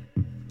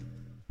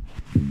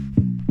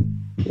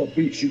 What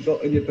beats you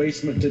got in your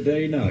basement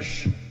today,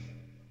 Nash?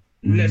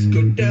 Let's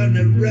go down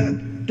the rap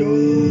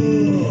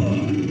door,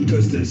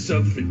 'cause there's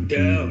something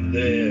down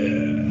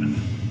there.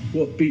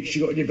 What beats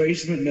you got in your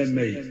basement then,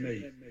 mate?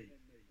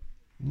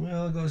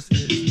 Well, I gotta say,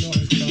 it's not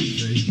as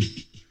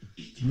comfy.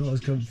 It's not as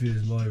comfy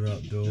as my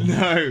rap door.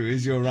 No,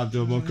 is your rap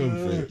door more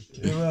comfy?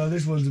 Well,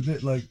 this one's a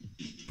bit like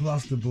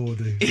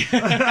plasterboardy.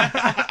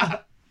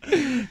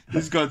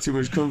 It's got too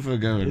much comfort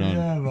going on.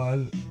 Yeah,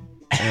 man.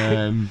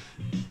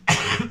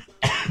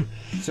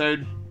 So,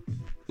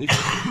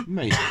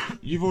 mate,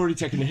 you've already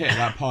taken a hit at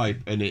that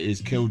pipe and it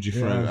has killed your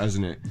throat,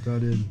 hasn't it?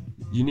 Got in.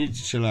 You need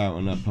to chill out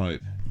on that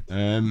pipe.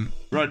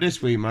 Right,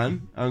 this week,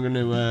 man, I'm going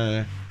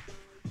to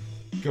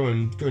go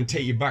and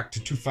take you back to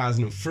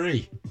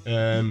 2003,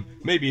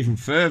 maybe even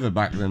further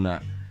back than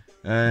that.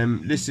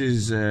 This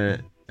is a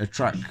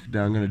track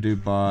that I'm going to do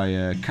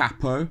by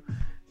Capo.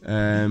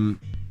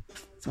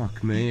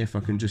 Fuck me if I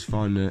can just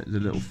find the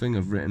little thing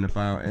I've written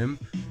about him,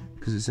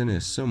 because it's in here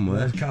somewhere.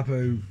 Well,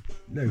 Capo.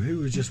 No, who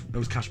was just? It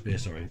was Cashbeer,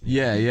 sorry.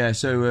 Yeah.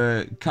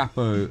 So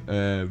Capo,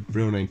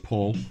 real name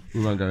Paul.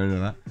 We won't go into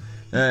that.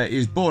 He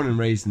was born and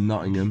raised in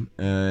Nottingham.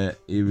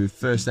 He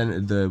first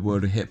entered the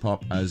world of hip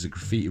hop as a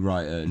graffiti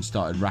writer and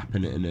started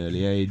rapping at an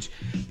early age.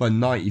 By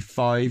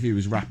 '95, he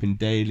was rapping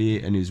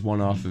daily and is one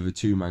half of a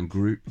two-man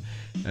group.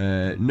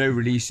 No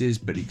releases,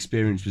 but the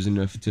experience was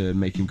enough to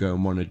make him go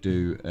and want to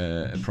do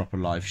a proper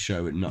live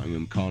show at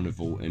Nottingham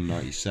Carnival in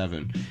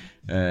 '97.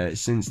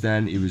 Since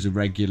then, he was a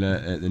regular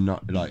at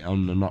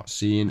on the Not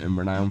scene and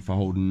renowned for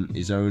holding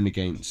his own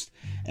against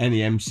any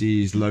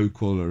MCs,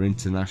 local or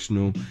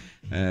international.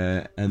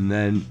 And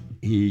then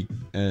he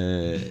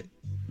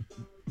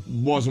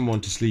wasn't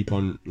one to sleep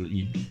on.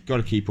 You got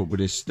to keep up with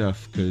his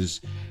stuff,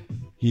 because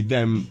he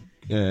then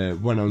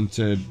went on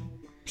to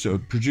sort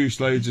of produce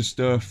loads of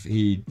stuff.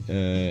 He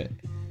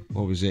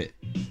what was it?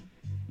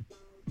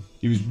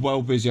 He was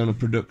well busy on a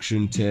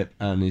production tip,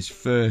 and his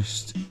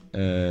first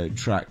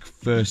track,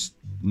 First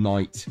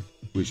Night,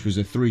 which was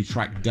a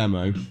 3-track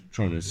demo,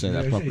 trying to say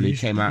that properly,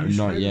 came out in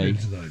 '98.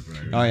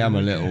 I am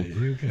a little.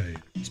 Okay.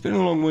 It's been a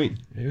long week.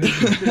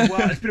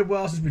 It's been a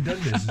while since we've done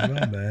this as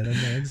well,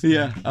 man.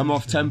 Yeah, I'm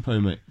off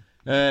tempo, mate.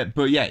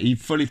 But yeah, he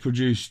fully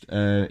produced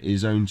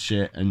his own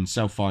shit and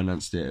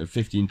self-financed it, a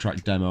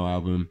 15-track demo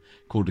album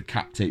called The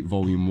Cap Tape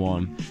Volume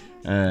 1.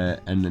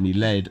 And then he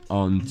led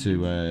on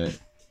to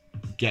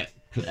get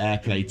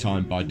airplay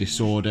time by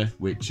Disorder,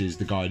 which is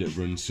the guy that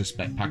runs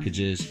Suspect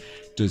Packages,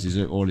 does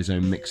all his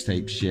own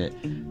mixtape shit,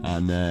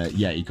 and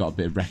yeah, he got a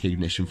bit of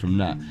recognition from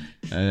that.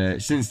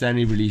 Since then,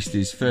 he released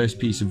his first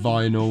piece of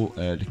vinyl,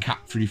 the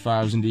Cap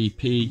 3000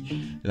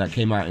 EP, that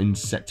came out in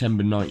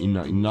September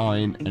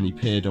 1999, and he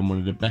appeared on one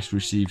of the best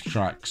received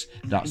tracks,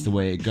 That's the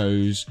Way It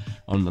Goes,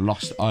 on the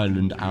Lost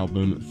Island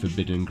album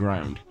Forbidden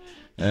Ground.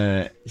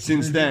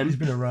 Since then, he's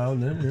been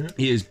around, then, yeah.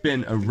 He has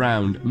been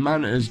around.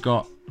 Man has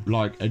got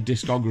like a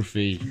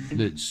discography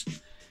that's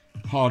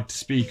hard to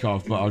speak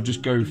of, but I'll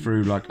just go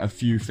through like a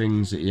few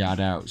things that he had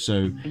out.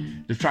 So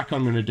the track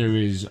I'm going to do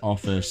is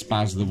off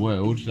Spaz the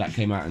World, that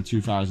came out in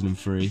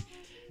 2003.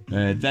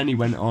 Then he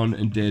went on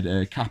and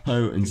did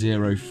Capo and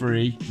Zero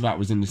Free, that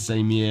was in the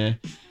same year.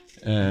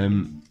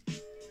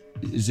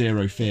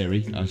 Zero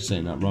Theory, I was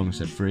saying that wrong, I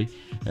said free.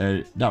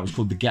 That was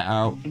called The Get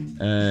Out.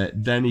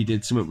 Then he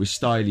did something with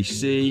Styly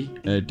C,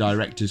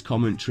 Director's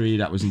Commentary,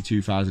 that was in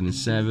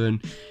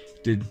 2007.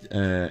 Did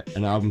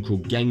an album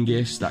called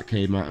Genghis, that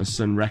came out on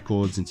Sun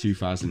Records in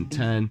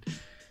 2010.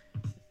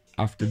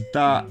 After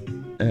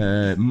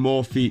that,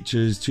 more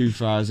features,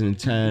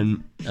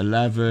 2010,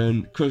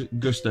 11.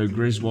 Gusto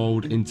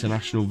Griswold,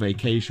 International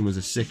Vacation, was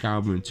a sick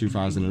album in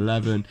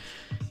 2011.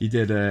 He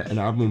did an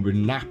album with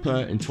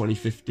Napa in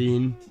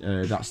 2015.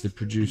 That's the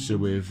producer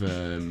with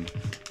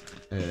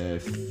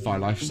Fire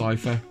Life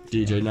Cypher,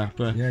 DJ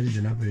Napa. Yeah,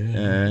 DJ Napa,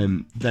 yeah.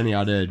 Then he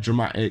had a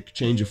Dramatic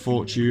Change of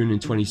Fortune in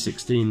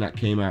 2016 that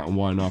came out on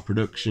YNR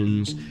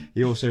Productions.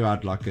 He also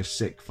had like a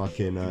sick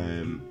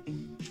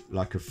fucking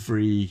like a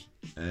free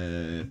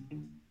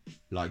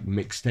like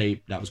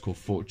mixtape that was called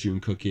Fortune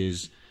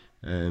Cookies.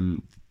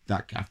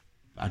 That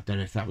I don't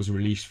know if that was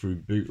released through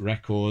Boot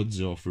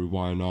Records or through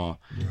YNR,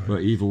 right.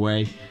 But either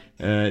way.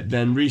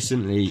 Then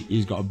recently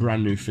he's got a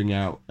brand new thing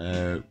out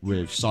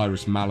with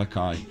Cyrus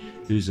Malachi,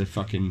 who's a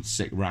fucking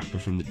sick rapper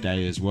from the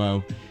day as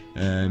well.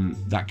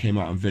 That came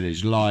out on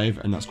Village Live,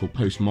 and that's called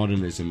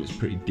Postmodernism. It's a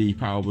pretty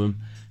deep album,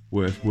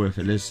 worth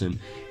a listen.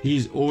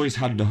 He's always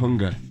had the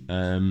hunger.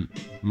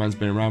 Man's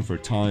been around for a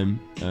time,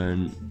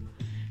 and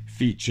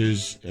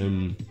features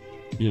and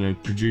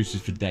producers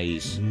for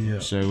days. Yeah.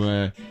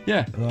 So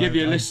yeah, give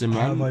you a listen,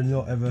 man. Have I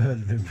not ever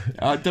heard of him?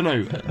 I don't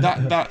know.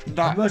 That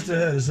I must have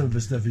heard of some of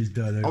the stuff he's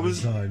done over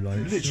time.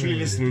 Like, literally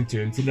listening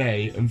to him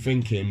today and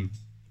thinking,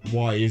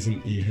 why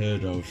isn't he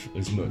heard of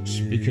as much?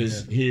 Yeah.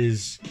 Because he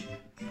is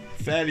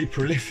fairly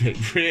prolific,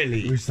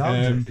 really. He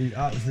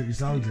absolutely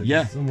sounds it.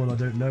 Yeah. Someone I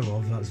don't know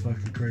of. That's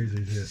fucking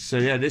crazy. Shit. So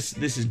yeah, this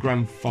is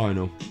Grand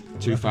Final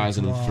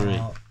 2003.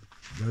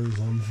 Goes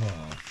on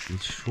far.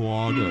 It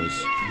sure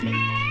does.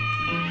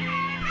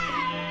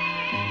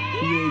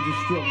 Yeah, just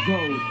struck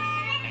gold.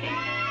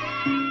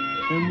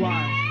 And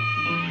why?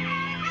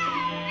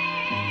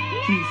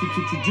 Keeps it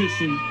to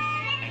tradition.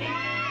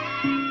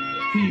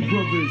 P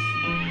Brothers,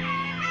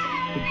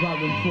 the Bob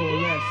and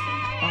Paul S,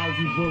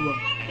 Ivy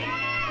Borough,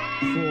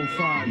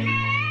 4-5,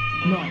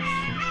 nuts.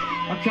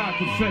 I can't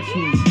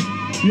professional.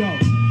 Yo,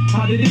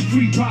 how did it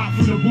creep out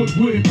from the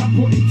woodwork I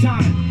put in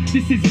time?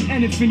 This isn't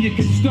anything you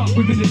can stop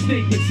within the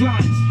statement's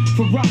lines.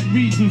 For right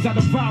reasons, I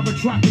devour a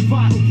track of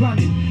vital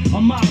planning. A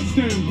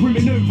milestone,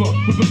 brimming over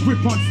with a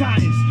grip on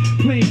science.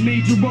 Playing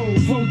major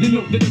roles, holding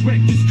up the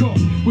director's cut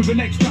with an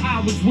extra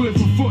hour's worth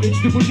of footage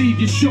to believe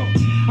you're shot.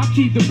 I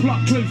keep the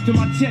plot close to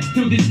my chest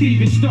till this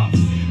even stops.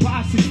 But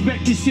I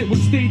suspect this shit will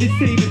stay the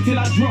same until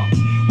I drop.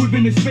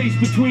 Within the space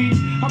between,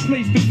 I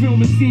place the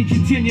film and scene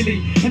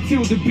continually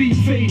until the beat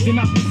fades and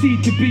I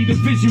proceed to be the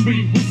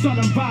visionary. With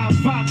sudden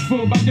vibes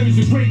for by those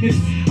of greatness.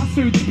 I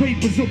sew the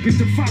papers up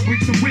into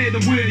fabrics and wear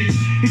the word is.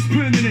 It's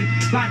permanent,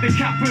 like the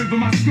cap over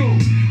my skull.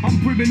 I'm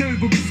brimming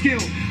over with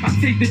skill. I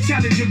take the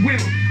challenge at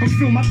will and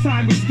fill my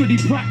time with study,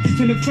 practice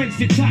and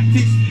offensive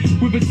tactics.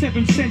 With a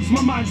seventh sense,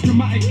 my mind's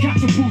dramatic,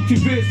 catapulted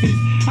verses.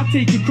 I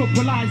take a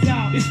couple eyes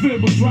out, it's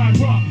verbal dry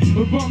rock.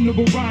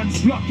 Abominable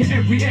rhymes block at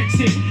every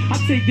exit. I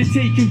take the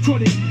take and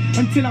cut it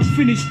until I'm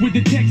finished with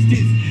the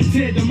textures.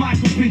 Tear the mic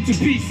up into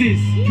pieces.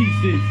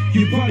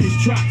 Your body's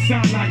tracks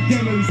sound like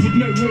demos with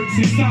no hopes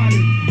inside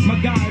it. My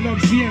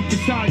dialogue's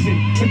de-emphasizing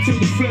until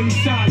the flow's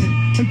silent,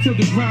 until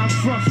the ground's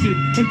frosted,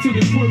 until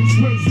the quote's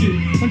roasted,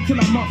 until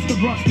I'm off the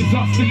rosters,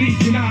 off the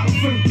legion, out of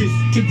focus.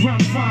 The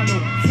grand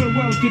final,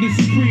 farewell to the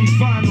supreme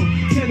final.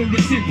 Tell the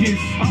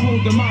recipients, I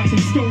hold the mic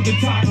and stole the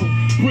title.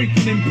 Break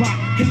on impact,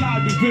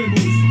 collide with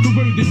verbals,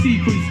 corrode the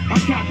sequence. I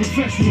count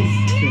professionals.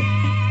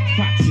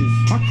 Patches.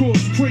 I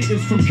cause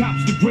traitors from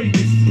caps to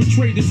greatness.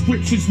 Portray the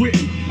scriptures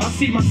written. I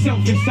see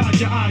myself inside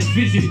your eyes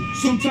vision.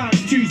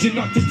 Sometimes choosing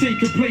not to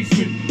take a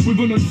placement with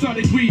an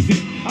unsolid reason.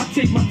 I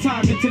take my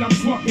time until I'm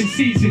swapping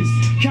seasons.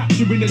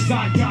 Capturing the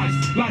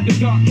zeitgeist like the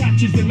dark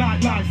catches the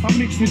nightlife. I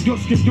mix with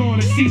dusk and dawn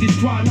and see this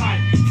twilight.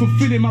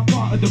 Fulfilling my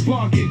part of the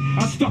bargain.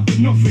 I stop at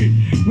nothing.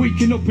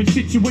 Waking up in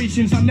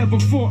situations I never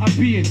thought I'd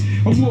be in.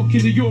 I'm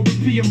walking the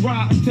European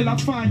route until I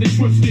find and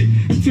trust it.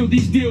 Until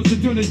these deals are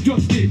done and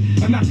dusted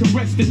and I can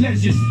rest at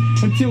leisure.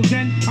 Until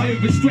then, I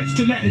overstretch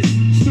the letters.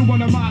 Still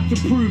when I'm out to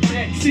prove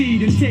I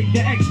exceed and take the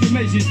extra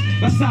measures.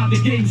 That's how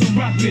the game's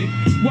unraveling.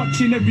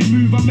 Watching every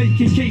move I make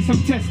in case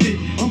I'm tested.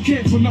 I'm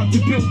careful not to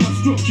build my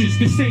structures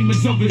the same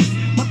as others.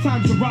 My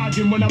time's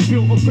arriving when I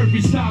built up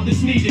every style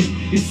that's needed.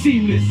 It's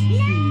seamless.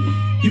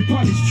 Your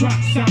polished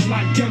tracks sound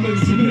like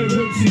demos with no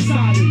hopes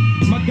inside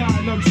them. My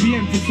dialogue's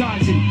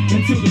re-emphasizing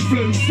until the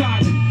flow's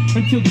silent,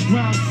 until the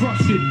ground's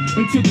frosted,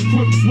 until the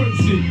quote's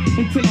roasted,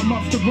 until I'm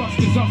off the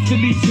rosters, off the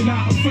leash and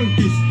out of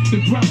focus.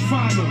 The grand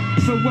final,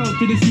 farewell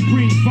to the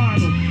supreme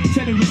final.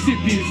 Telling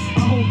recipients,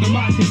 I hold the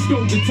mic and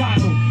stole the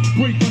title.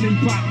 Break on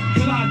impact,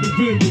 collide with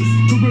verbals,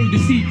 corrode the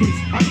secrets.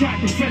 I got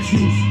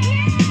professionals.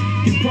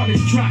 Your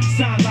polished tracks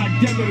sound like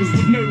demos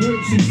with no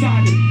hopes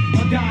inside them.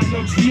 My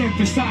dialogue's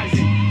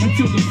re-emphasizing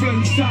until the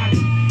flow's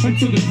silent,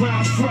 until the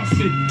ground's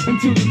frosted,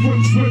 until the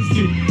quote's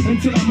roasted,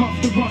 until I'm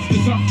off the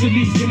rosters, off the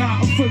leash and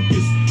out of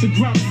focus. The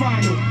grand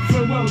final,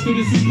 farewell to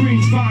the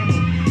supreme final.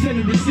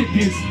 Telling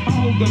recipients, I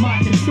hold the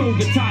mic and stole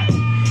the title.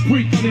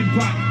 Break on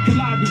impact,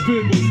 collide with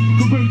verbals,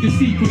 corrode the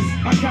sequence.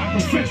 I got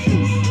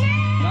professionals.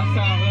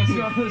 That's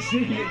what I'm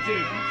seeing it do.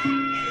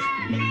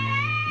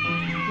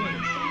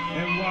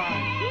 And why?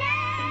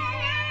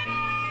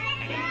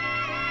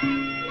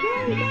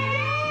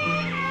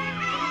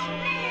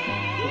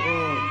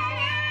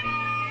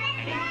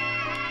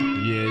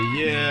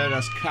 Yeah,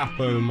 that's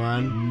Capo,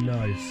 man.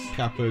 Nice.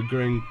 Capo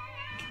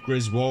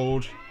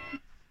Griswold,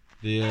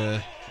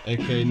 the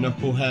aka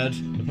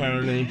Knucklehead,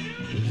 apparently.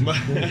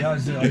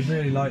 I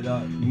really like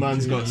that.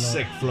 Man's got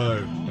sick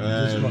flow.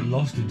 Just got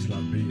lost into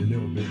that beat a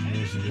little bit.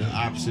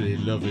 Absolutely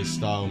love his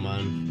style,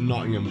 man.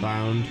 Nottingham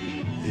bound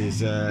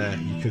is,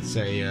 you could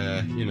say,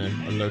 a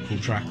local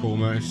track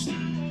almost.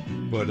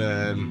 But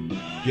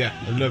yeah,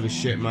 I love his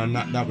shit, man.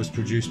 That was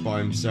produced by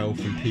himself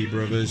and P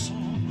Brothers.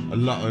 A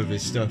lot of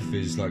his stuff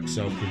is like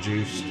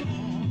self-produced.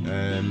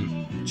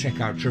 Check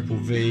out Triple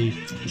V.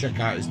 Check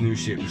out his new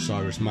shit with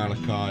Cyrus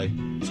Malachi.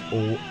 It's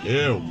all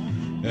ill.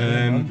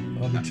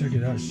 I'll be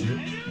checking that shit.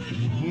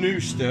 New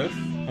stuff.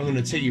 I'm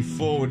gonna take you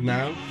forward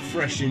now,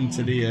 fresh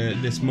into the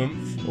this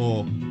month,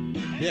 or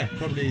yeah,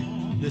 probably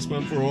this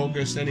month or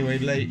August. Anyway,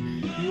 late.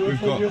 We've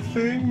got your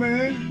thing,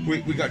 man.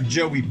 We got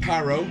Joey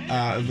Parro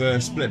out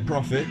of Split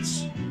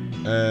Profits.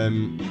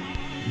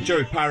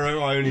 Joey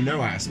Parro, I only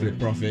know out of Split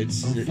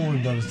Profits. I'm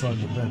falling down the side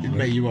of the bed.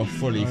 Mate, you are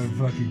fully. I'm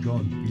fucking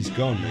gone. He's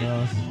gone, mate.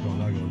 No, this is gone.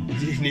 Hang on.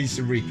 He needs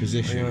to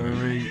reposition.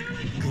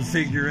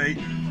 Reconfigure.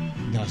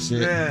 That's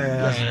it. Yeah,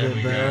 that's a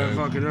bit better.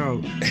 Fucking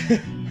hell.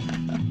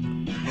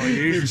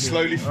 You've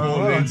slowly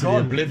fallen into the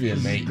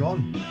oblivion, mate. It's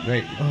gone.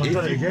 Mate, I've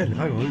done it again.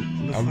 Hang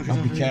on.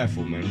 I'll be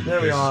careful, man.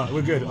 There we are.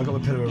 We're good. I got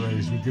my pillow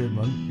raised. We're good,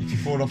 man. If you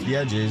fall off the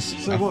edges,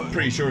 I'm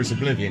pretty sure it's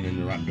oblivion in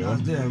the rap door.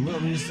 Damn, what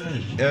are you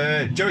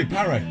saying? Joey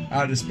Parro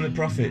out of Split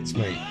Profits,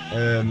 mate.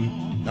 I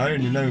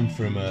only know him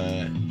from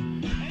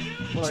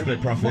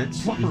Split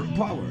Profits.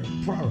 Parro,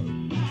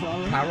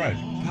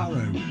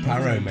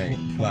 mate.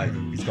 Like,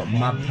 he's got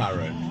mad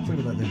Parro. I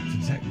think like the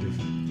detective.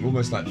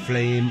 Almost like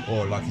Flame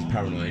or like he's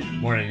paranoid.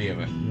 One or the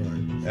other.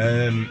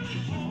 Right.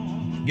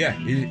 Yeah,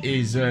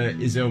 he's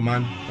ill,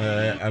 man.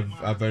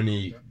 I've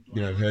only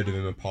heard of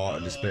him a part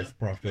of the Split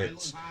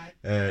Profits.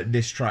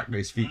 This track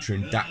is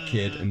featuring Dat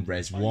Kid and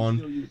Res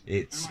One.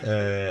 It's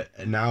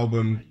an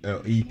album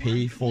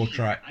EP, 4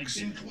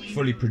 tracks,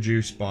 fully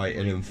produced by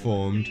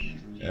Uninformed.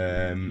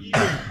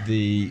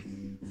 The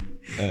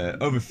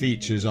other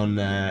features on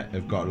there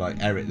have got like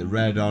Eric the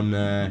Red on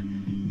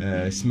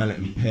there, Smell It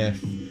and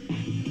Piff.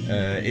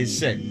 It's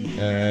sick.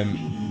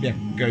 yeah,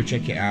 go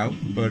check it out.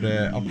 But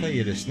I'll play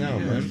you this now,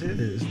 man.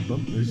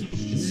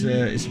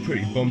 It's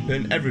pretty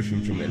bumping.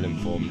 Everything from Ill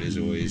Informed is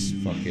always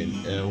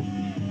fucking ill.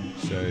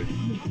 So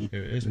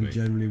here it is, mate.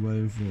 Generally well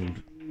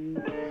informed.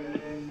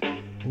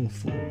 All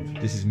formed.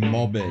 This is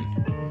Mobbing.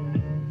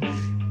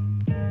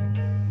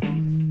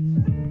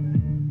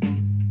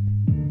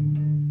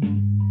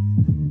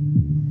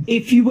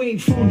 If you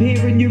ain't from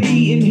here and you're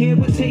eating here,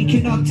 we're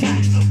taking our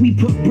tax. We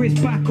put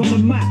Brits back on the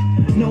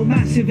map, no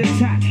massive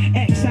attack.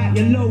 X out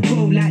your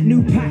logo like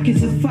new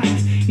packets of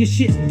facts. Your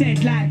shit's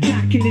dead like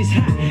Jack in his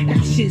hat,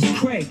 that shit's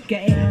Craig,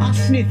 get it? I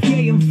sniff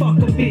yay and fuck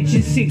a bitch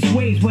in 6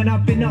 ways when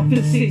I've been up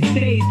for 6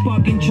 days,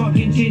 bugging,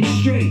 chugging gin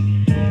straight.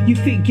 You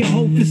think your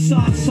whole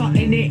facade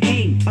something it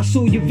ain't. I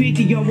saw your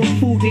video and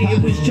thought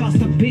it was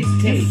just a piss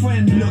tape. Your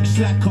friend looks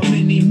like a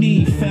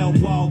mini-me, fell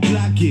while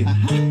blagging.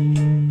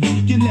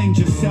 You lend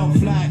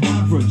yourself like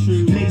average.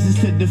 Lasers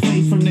to the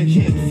face from the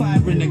hip,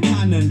 firing the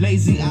cannon.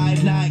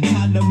 Lazy-eyed like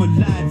Callum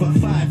alive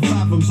at 5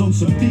 fathoms on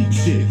some deep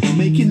shit.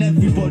 Making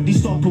everybody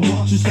stop and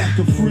watch us like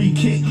a free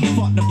kick.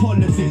 Fuck the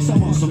politics, I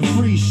want some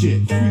free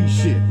shit. Free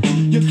shit.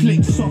 Your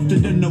click's softer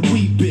than the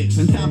wheat bits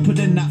and damper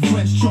than that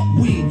fresh chopped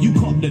weed. You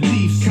cop the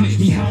leaf slips. Catch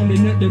me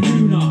howling at the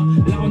Luna,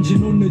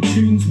 lounging on the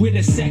tunes with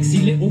a sexy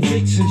little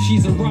vixen.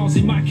 She's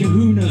arousing my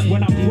kahunas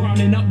when I'm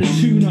browning up the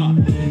tuna.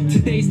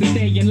 Today's the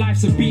day and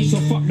life's a beach, so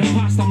fuck the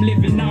past, I'm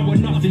living now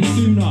and nothing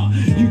sooner.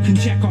 You can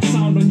check our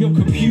sound on your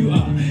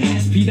computer.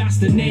 SP, that's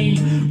the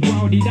name.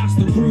 Rowdy, that's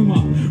the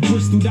rumour.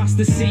 Bristol, that's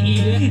the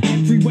city.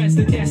 Everywhere's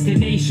the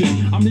destination.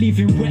 I'm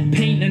leaving wet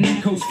paint and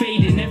echoes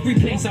fading. Every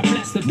place I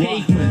bless the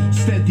pavement.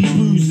 Steady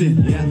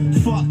boozing, yeah.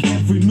 Fuck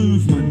every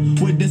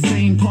movement. With the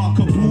same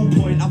Parker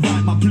ballpoint I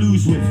write my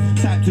blues with.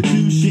 Type to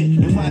do shit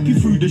and wipe you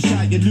through the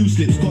shite, your loose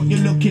lips. Got you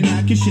looking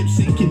like a ship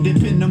sinking,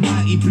 dip in the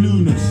mighty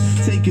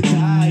blueness. Take it to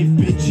hive,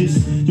 bitches.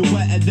 You're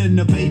wetter than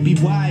a baby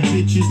white,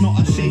 bitches. Not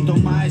a shade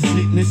on my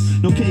slickness.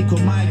 No cake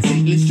on my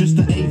take list, just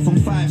an 8 from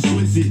 5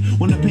 exquisite.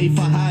 Wanna pay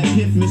for high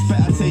piffness,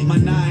 better take my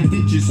 9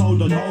 digits.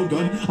 Hold on,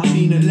 I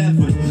mean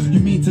 11. You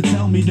mean to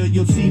tell me that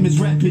your team is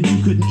repping?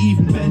 You couldn't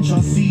even bench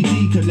our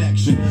CD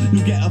collection.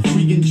 You get a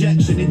free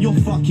injection in your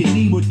fucking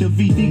knee with the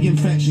VD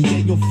infection.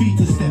 Get your feet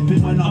to step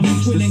in when I'm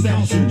swilling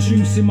council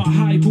juice in my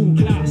highball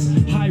glass.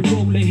 High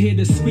roller, hear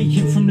the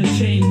squeaking from the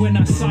chain when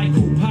I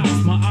cycle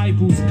past. My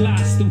eyeballs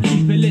glass, still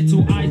keep a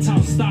little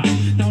ital stash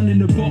down in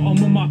the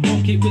bottom of my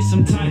pocket with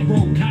some tight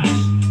roll cash.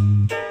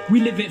 We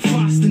live it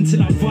fast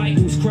until our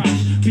vitals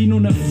crash. Been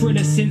on a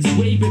thriller since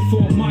way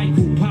before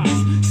Michael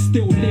passed.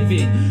 Still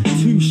living,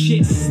 2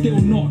 shits still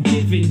not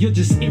giving. You're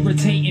just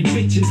irritating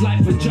bitches like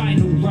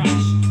vaginal rash.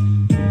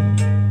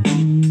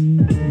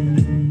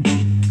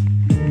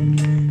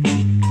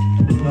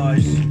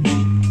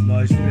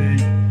 Nice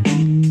beat.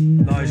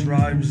 Nice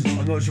rhymes.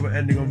 I'm not sure what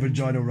ending on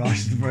vaginal rash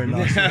is the very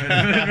last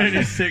one.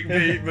 Really sick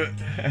beat, but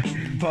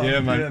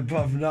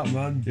apart from that,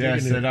 man. Yeah,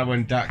 so that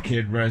went Dat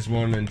Kid,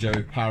 Reswan and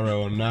Joey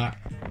Parro on that.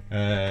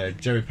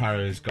 Joey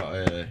Parro's got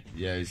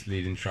his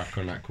leading track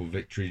on that called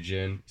Victory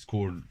Gin. It's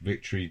called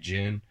Victory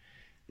Gin,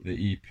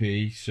 the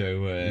EP.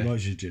 So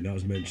Nice Gin, that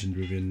was mentioned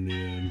within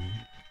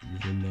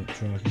that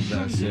track.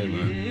 That's it,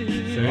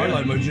 man. So, I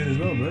like my gin as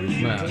well, bro.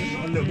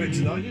 A little bit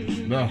tonight.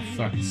 Oh,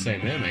 fucking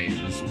same here, mate.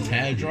 It was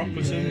Pear Drop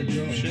or something.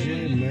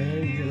 Gin,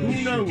 man.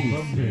 Who knows?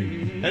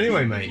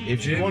 Anyway, mate,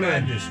 if you want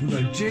to... We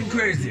go gin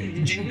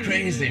crazy. Gin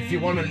crazy. If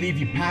you want to leave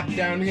your pap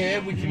down here,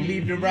 we can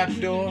leave the rap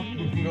door.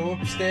 We can go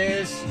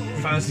upstairs.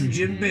 Find some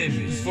gin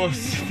babies.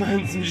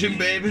 Find some gin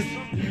babies.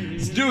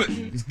 Let's do it.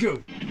 Let's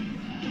go.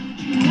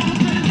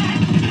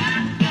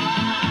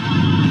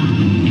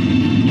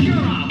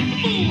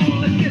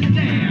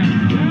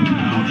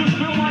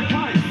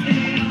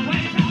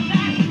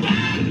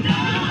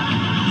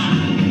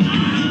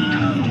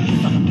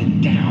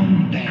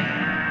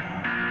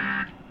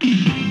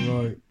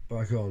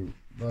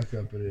 Back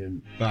up and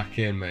in. Back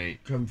in,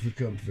 mate. Comfy.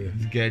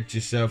 Get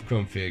yourself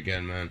comfy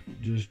again, man.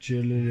 Just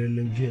chilling, ill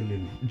and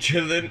killing.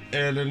 Chilling,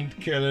 ill and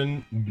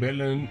killing,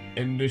 billing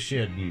in the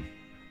shedding.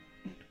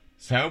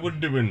 That's how we're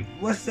doing.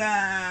 What's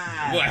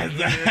that? What's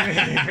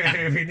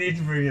that? We need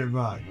to bring it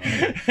back.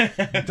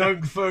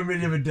 Dunk phoned me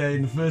the other day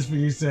and the first thing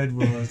he said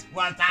was,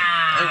 what's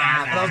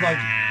that? And I was like,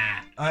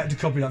 I had to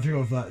copy that thing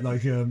off that,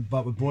 like,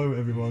 about my boy,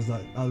 whatever it was.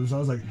 Like, I was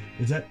like,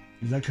 is that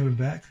coming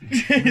back?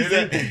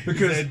 Really?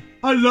 Because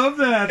I love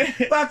that.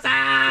 What's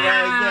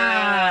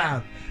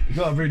that? You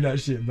gotta bring that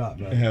shit back,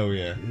 man. Hell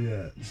yeah.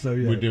 Yeah. So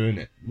yeah, we're doing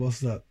it.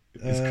 What's up?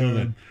 It's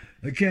coming.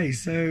 Okay,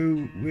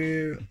 so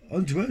we're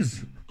on to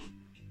us.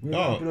 We're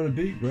been on a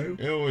beat, bro.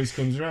 It always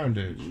comes around,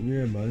 dude.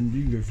 Yeah, man.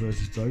 You can go first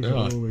this time.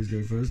 I always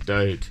go first.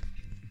 Dude.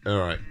 All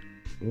right.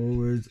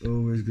 Always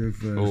go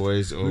first.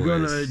 Always. We're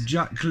going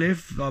Jack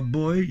Cliff, our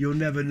boy. You'll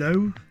never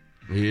know.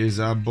 He is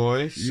our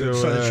boy. So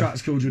the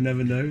track's called You'll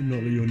Never Know.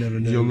 Not that you'll never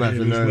know. You'll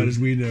never know as well as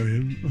we know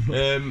him.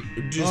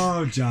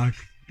 Oh, Jack.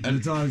 The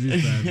times you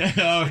spent.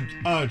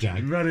 oh,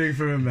 Jack. Running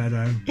through a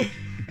meadow.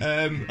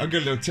 I've got a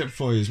little tip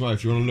for you as well.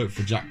 If you want to look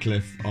for Jack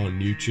Cliff on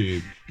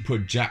YouTube,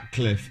 put Jack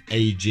Cliff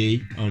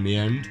AG on the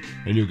end,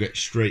 and you'll get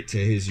straight to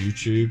his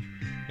YouTube.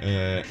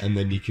 And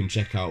then you can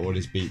check out all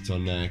his beats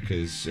on there,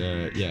 because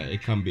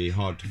it can be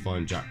hard to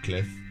find Jack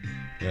Cliff.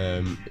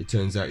 It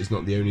turns out he's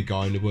not the only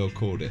guy in the world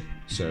called it.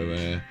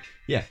 So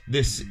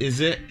this is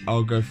it.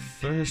 I'll go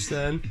first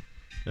then.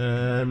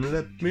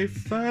 Let me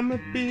find my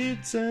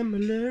beats and my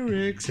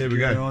lyrics. Here we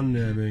go. Get on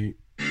there, mate.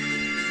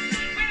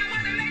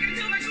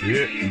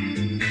 Yeah.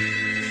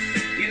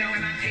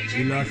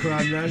 You like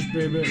crab nash,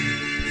 baby?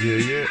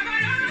 Yeah.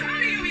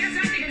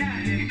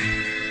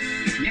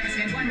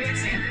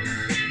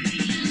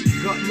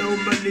 Got no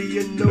money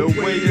and no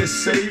way you're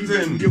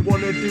saving. You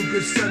wanna do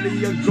good, sonny,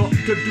 you got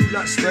to do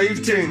that slave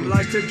thing.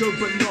 Life's a joke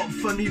but not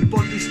funny,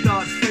 body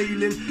starts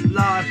failing.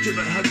 Live drip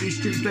at Huntley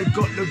Streets, they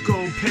got to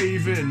go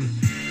paving.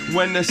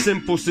 When a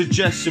simple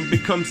suggestion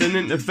becomes an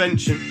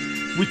intervention,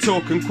 we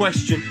talk and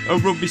question, or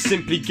we'll be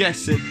simply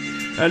guessing.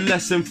 A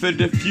lesson for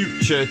the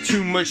future.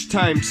 Too much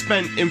time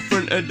spent in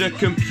front of the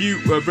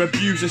computer.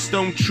 Abuse a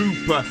stone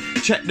trooper.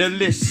 Check the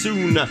list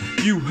sooner.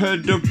 You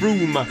heard the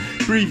rumor.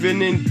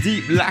 Breathing in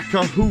deep like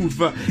a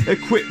Hoover.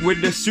 Equipped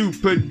with the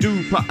super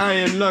duper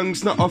iron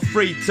lungs. Not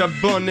afraid to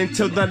burn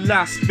until the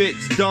last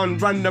bit's done.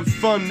 Random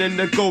fun in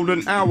the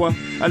golden hour.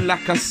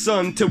 Like a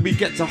sun till we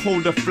get to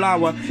hold a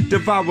flower.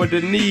 Devour the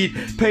need.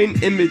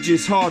 Paint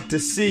images hard to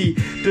see.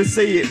 To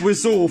say it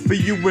was all for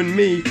you and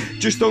me.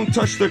 Just don't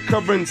touch the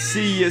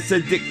currency. It's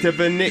addictive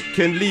and it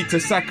can lead to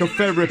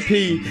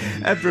psychotherapy.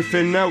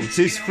 Everything else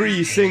is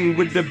free. Sing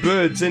with the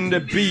birds and the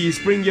bees.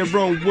 Bring your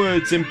own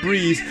words and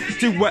breeze.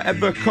 Do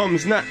whatever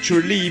comes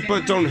naturally,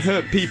 but don't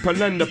hurt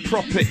people and the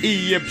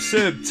property.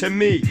 Absurd to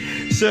me.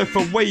 Surf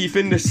a wave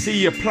in the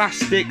sea of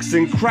plastics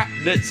and crap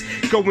that's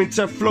going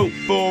to float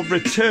for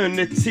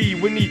eternity.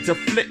 We need to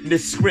flip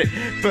this script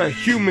for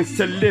humans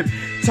to live.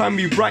 Time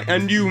we write a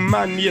new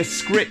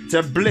manuscript.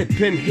 A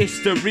blip in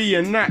history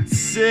and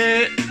that's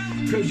it.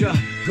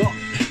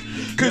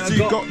 Cause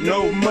you got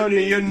no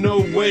money and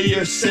no way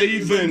of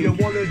saving. You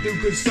wanna do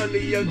good, sonny,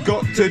 you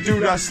got to do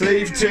that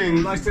slave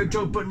thing. Life's a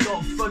joke but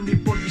not funny,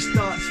 body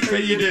starts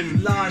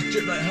fading. Lies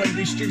drip like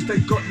Huntley Streets, they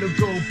got to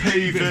go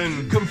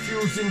paving.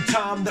 Confusing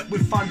time that we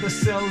find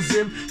ourselves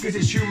in. Cause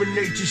it's human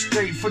nature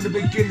straight from the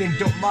beginning.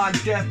 Don't mind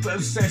death but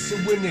obsess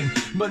with winning.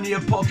 Money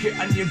in pocket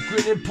and you're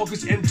grinning.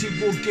 Pockets empty,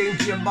 war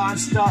games, your mind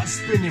starts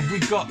spinning. We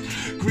got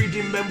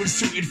greedy men with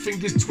suited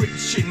fingers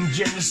twitching.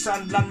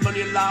 Genocide, land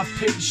money, life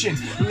pinching.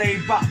 Lay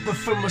back but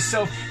for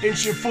myself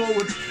inching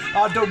forward.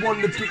 I don't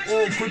want to be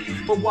awkward,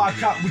 but why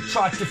can't we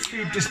try to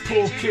feed this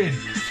poor kid?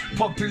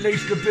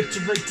 Population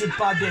obliterated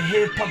by the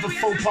hip. Other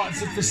faux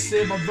parts of the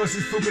sin. My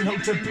verses fucking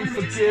hope to be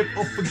forgive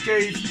or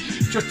forgave.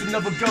 Just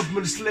another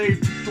government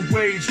slave took the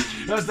wage.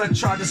 As I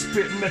try to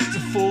spit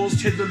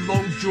metaphors, hit the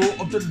long jaw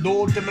of the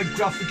law.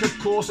 Demographic of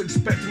course,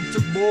 expecting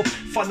to more.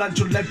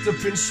 Financial legs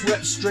have been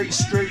swept straight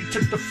to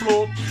the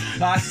floor.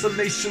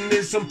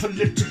 Isolationism,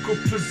 political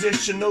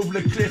position. Over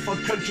the cliff our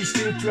country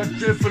seems to have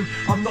driven.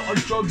 I'm not on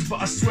drugs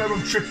but I swear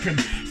I'm tripping.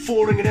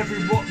 Falling in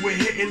every rock we're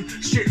hitting.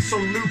 Shit's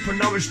on loop and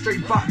now we're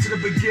straight back to the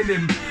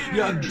beginning.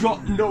 Yeah, I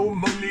got no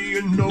money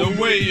and no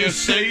way you're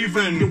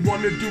saving. You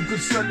wanna do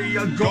good, sonny,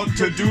 I got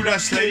to do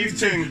that slave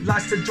thing.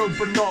 Life's a joke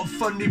but not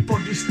funny,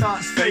 body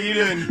starts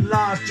fading.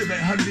 Lies drip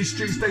at Huntley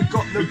Streets, they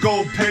got no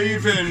gold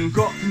paving.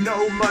 Got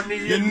no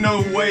money and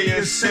no way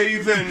you're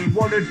saving.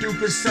 Wanna do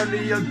good,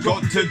 sonny, I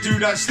got to do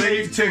that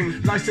slave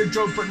thing. Life's a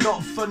joke but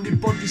not funny,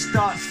 body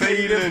starts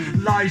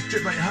fading. Lies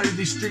drip at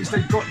Huntley Streets,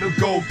 they got no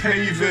gold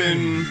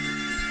paving.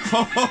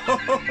 I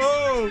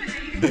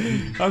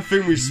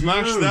think we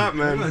smashed that,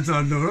 man. That's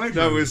alright.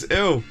 That was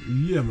ill.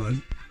 Yeah,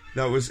 man.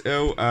 That was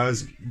ill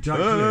as Jack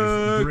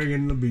Cliff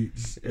bringing the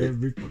beats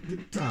every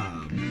fucking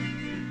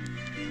time.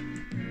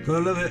 Gotta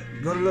love it.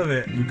 Gotta love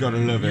it. We gotta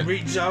love it. You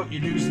reach out, you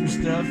do some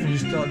stuff, and you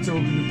start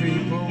talking to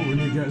people, and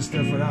you get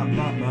stuff like that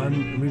back, man.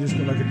 And we just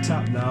got like a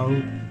tap now.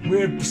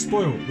 We're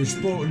spoiled. We're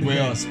spoiled. We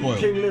are spoiled.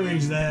 King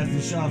Louie's there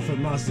for Sharford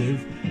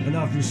Massive, and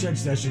after the shed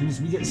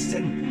sessions, we get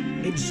sent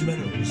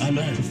instrumentals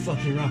to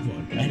fucking rap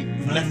on.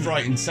 And left,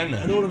 right, and centre.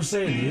 And all I'm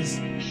saying is,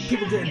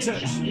 people get in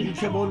touch. You can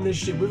come on this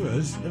shit with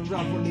us and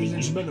rap on these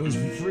instrumentals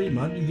for free,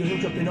 man. You can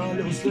hook up in our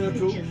little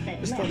circle.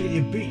 Let's start getting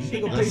your beats.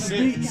 You got to pay for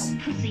beats.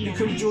 You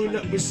come join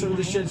up with some of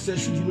the shed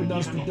sessions with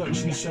Nice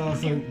Productions,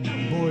 Sharford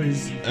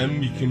boys.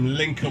 You can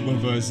link up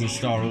with us and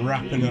start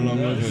rapping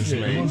along with us,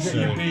 mate. We'll get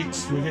your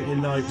beats, we'll get your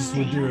nights,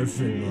 we'll do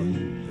everything, man.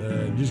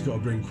 You just got to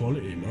bring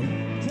quality,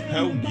 man.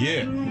 Hell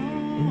yeah.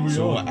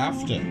 So we're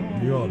after.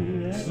 Beyond.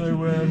 So,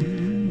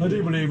 I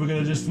do believe we're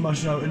going to just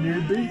smash out a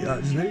new beat,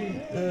 actually.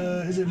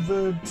 Is it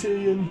Verb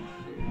T and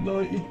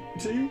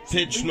 92?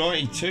 Pitch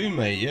 92,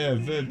 mate, yeah,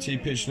 Verb T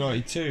Pitch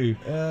 92.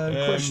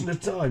 Question of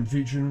Time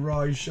featuring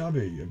Rai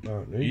Shabby,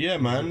 apparently. Yeah,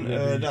 man,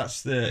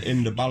 that's the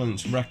In the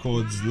Balance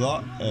Records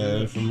lot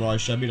from Rai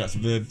Shabby. That's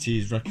Verb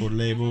T's record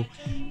label.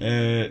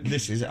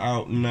 This is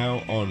out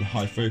now on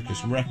High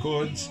Focus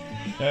Records.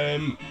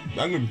 I'm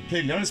going to be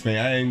completely honest, mate,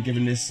 I ain't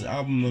given this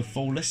album a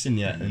full listen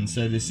yet, and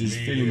so this is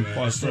feeling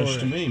quite fresh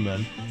to me,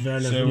 man. Fair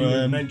enough, when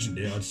you mentioned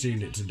it, I'd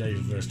seen it today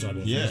for the first time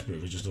on Facebook,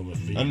 it was just on my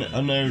feed.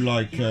 I know,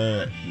 like,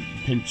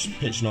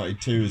 Pitch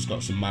 92 has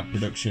got some mad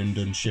production,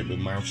 done shit with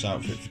Mouth's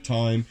Outfit for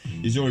Time.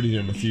 He's already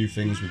done a few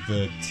things with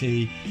Verb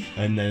T,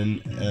 and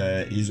then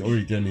he's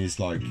already done his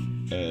like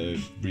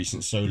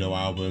recent solo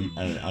album,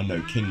 and I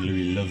know King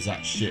Louis loves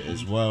that shit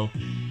as well.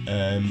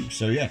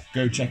 So yeah,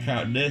 go check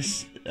out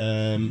this.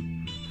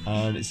 And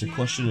it's A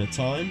Question of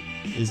Time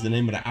is the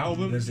name of the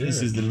album. This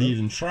is the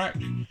leading track.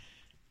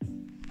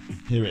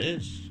 Here it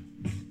is.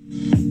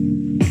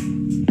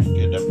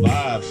 Get the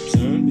vibe,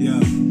 son. Yeah.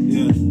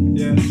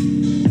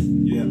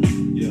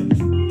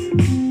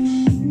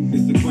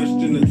 It's a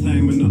question of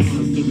time and the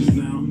answer is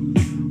now.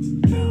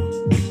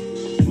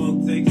 Smoke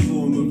takes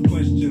form of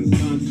questions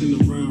dancing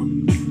around.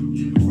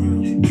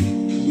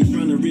 We're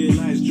trying to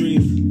realize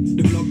dreams.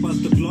 The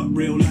blockbuster plot,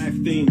 real life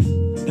themes.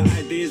 The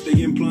ideas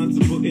they implant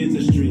to put in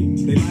the stream.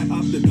 They light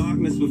up the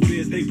darkness with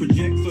fears they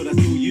project, so that's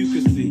all you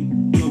can see.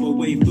 Blow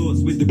away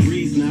thoughts with the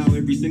breeze now.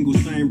 Every single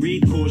sign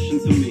read caution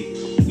to me.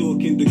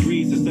 Talking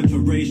degrees of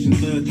separation,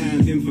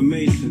 third-hand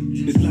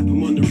information. They slap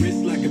them on the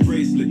wrist like a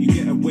bracelet. You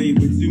get away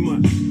with too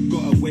much.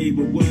 Got away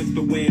with words,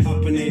 but weigh it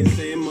up and they ain't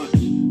saying much.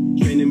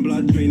 Draining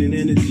blood, draining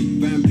energy.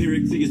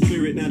 Vampiric to your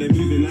spirit, now they're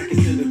moving like a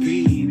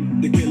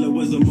centipede. The killer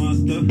was a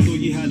master. Thought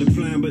you had a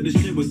plan, but the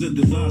shit was a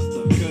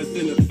disaster.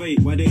 Cursing at fate,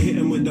 why they hit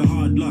him with the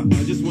hard luck?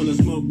 I just wanna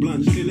smoke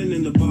blunt, chilling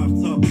in the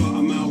bathtub, but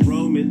I'm out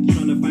roaming,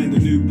 trying to find a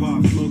new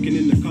path. Smoking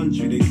in the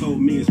country, they told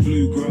me it's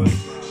bluegrass.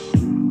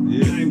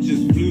 Time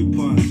just flew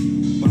past,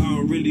 but I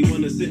don't really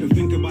wanna sit and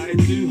think about it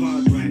too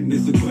hard, right?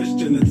 It's a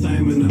question of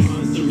time and the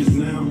answer is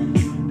now.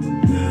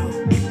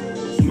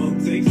 Smoke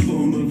takes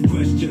form of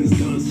questions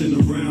dancing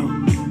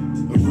around.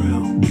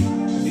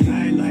 And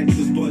I like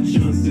to spot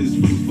chances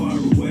from far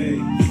away.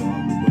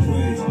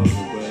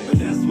 But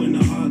that's when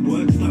the hard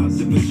work starts,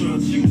 if a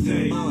chance you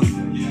take.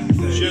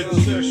 Shed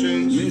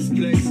Sessions.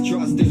 Misplaced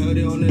trust, they heard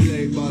it on the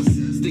late bus.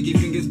 Sticky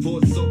fingers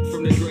poured soap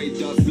from the great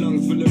dust.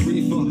 Lungs full of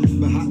reefer.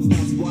 Perhaps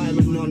that's why I'm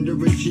an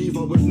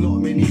underachiever with not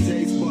many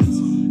taste buds.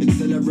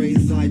 Accelerate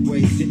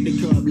sideways, hit the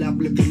curb, lap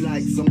looking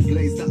like some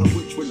place that a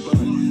witch would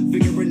burn.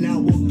 Figuring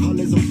out what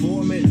colours are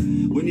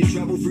forming. When you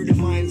travel through the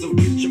minds of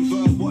rich and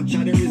verb, watch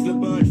how there is the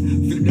bird.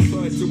 Flip the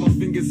bird till my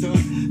fingers hurt.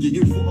 Yeah,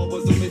 you thought I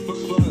was a myth at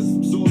first.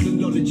 Absorb the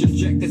knowledge and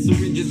check the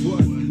syringes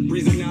work.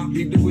 Breezing out,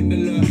 peep the wind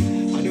alert.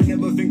 I don't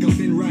ever think I've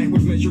been right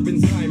with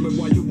measuring time. And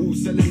while you're all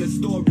selling a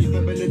story,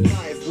 pebbling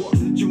life. What?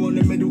 You want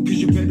a medal cause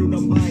you pedaled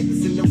on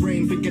bikes in the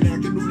rain, thinking I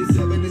can do this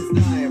evidence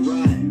die,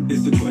 right?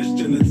 It's a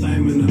question of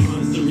time and the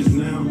answer is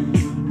now.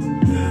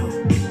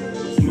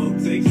 Smoke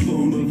takes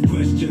form of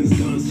questions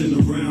dancing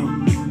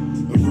around.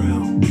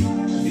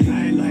 And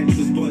I like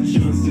to spot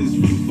chances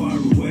from far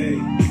away.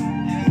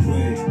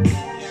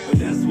 But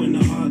that's when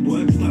the hard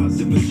work starts,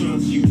 if a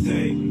chance you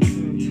take.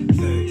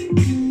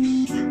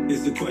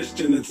 It's a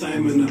question of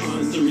time and the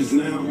answer is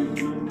now.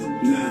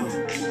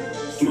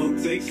 Smoke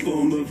takes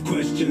form of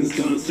questions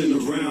dancing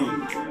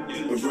around.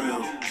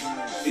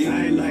 And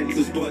I like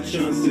to spot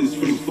chances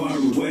from far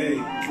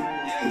away.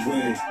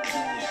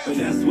 But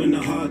that's when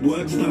the hard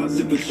work starts,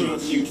 if a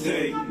chance you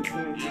take.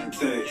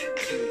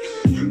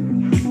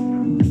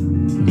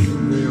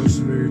 Real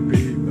smooth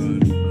beat,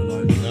 man. I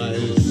like that. That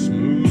is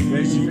smooth.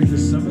 Makes you think of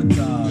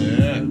summertime.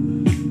 Yeah.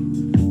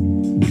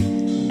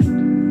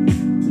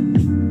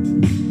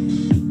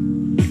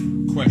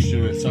 Question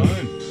of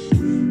time.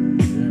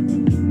 Yeah,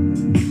 man.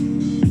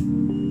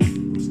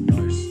 It's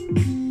nice.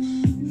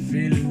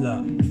 Feeling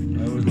that.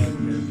 I always like a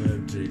bit of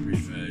Verb T, to be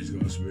fair. He's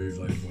got a smooth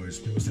like voice.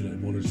 People say like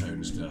monotone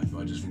and stuff, but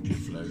I just think it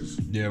flows.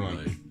 Yeah, man.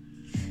 Like,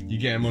 You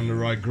get him on the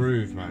right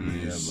groove, man. Yeah,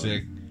 He's man.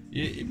 sick.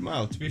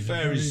 Well, to be he's a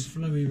fair, very he's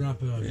flowy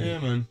rapper. I think. yeah,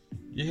 man.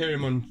 You hear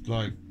him on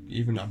like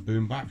even that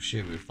boom bap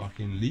shit with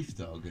fucking Leaf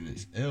Dog, and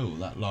it's ill.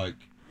 That like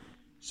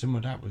some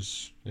of that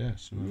was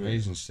some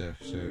amazing stuff.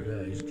 So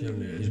Yeah, he's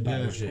killing it. His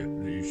battleship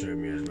that you showed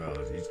me as well.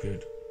 He's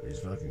good. He's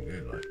fucking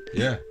good. Like.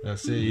 yeah,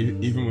 that's it.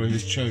 Even with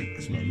his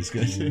chokes, man, it's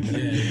good.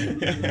 Yeah,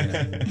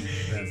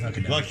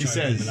 fucking Like he hell,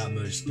 says. for that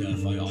much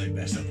stuff, I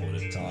mess up all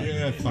the time.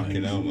 Yeah,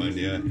 fucking hell, man.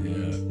 Yeah.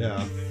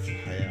 Yeah.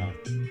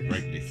 I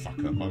greatly fuck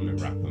up. I'm a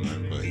rapper,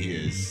 man, but he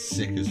is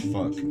sick as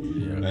fuck.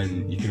 Yeah.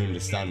 And you can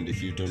understand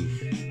if you've done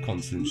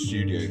constant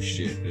studio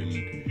shit,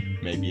 then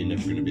maybe you're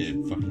never gonna be a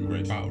fucking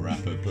great battle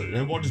rapper. But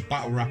then what does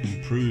battle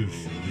rapping prove?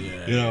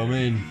 Yeah. You know what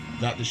I mean?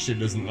 That the shit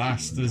doesn't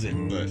last, does it?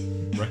 But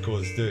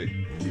records do.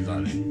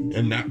 Exactly.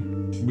 And that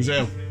was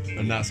ill,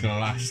 and that's gonna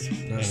last.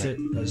 That's it.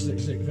 That's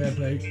sick. Fair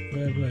play.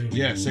 Fair play.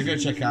 Yeah, so go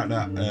check out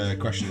that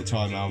Question of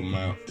Time album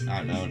out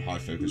now on High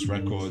Focus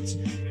Records.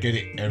 Get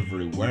it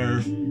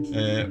everywhere.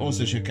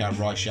 Also check out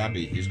Rai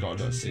Shabby. He's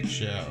got a sick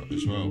shit out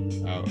as well,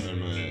 out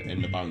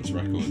in the Balance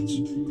Records.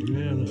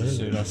 Yeah,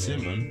 So that's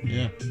it, man.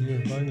 Yeah. Yeah,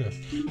 banger.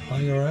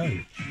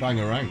 Bangarang.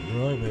 Bangarang.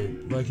 Right,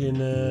 mate. Back in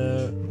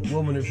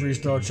 1 minute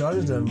freestyle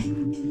challenge then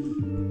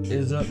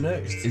is up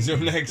next. He's up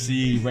next. Are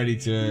you ready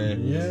to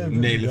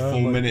nail a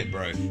full minute,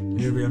 bro?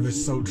 Yeah, we have a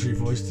sultry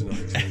voice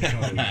tonight. So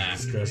I'm kind of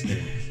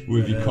disgusting.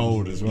 With your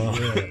cold as well.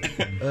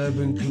 Yeah.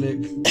 Urban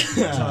Click,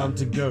 Time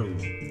to Go.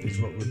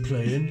 is what we're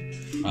playing.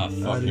 I I had a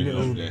fucking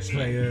little love this,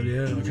 play mate.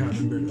 earlier. I can't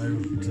remember it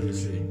though. Let's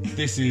see.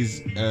 This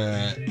is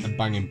a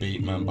banging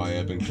beat, man, by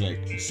Urban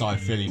Click. Cy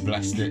Philly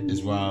blessed it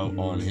as well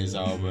on his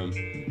album,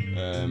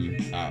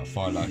 out of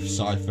Fire Life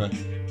Cypher.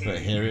 But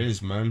here it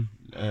is, man.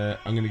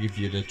 I'm gonna give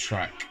you the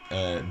track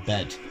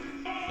Bed.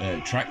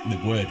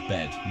 The word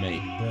bed,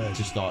 mate,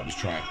 to start the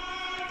track.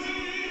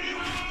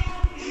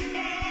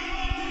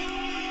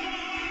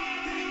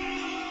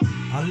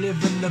 I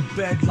live in the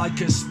bed like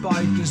a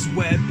spider's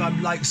web.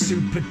 I'm like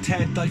Super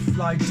Ted, I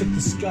fly to the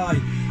sky.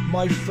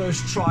 My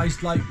first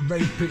try's like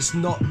rape, it's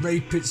not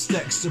rape, it's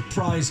sex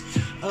surprise.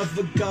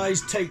 Other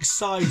guys take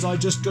sides, I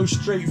just go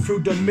straight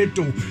through the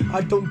middle.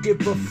 I don't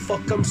give a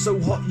fuck, I'm so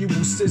hot you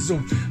will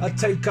sizzle. I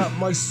take out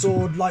my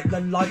sword like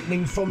the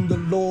lightning from the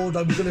Lord.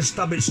 I'm gonna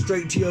stab it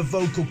straight to your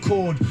vocal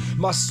cord.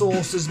 My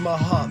source is my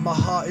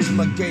heart is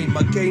my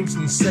game's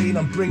insane.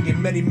 I'm bringing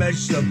many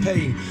measures of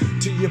pain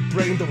to your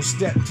brain, don't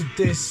step to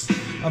this.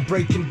 I'm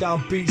breaking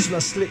down beats and I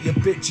slit your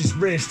bitch's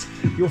wrist.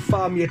 You'll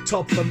find me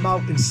atop the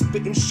mountain,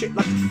 spitting shit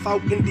like a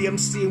fountain. The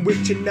MC in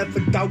which you're never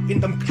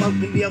doubting. I'm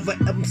clouting the other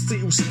MC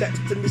who steps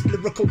to this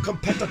lyrical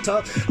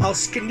competitor. I'll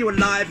skin you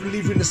alive and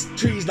leave you in the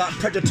trees like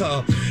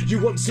Predator. You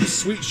want some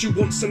sweets, you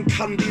want some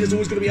candy. There's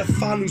always gonna be a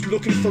fan who's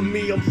looking for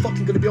me. I'm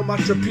fucking gonna be on my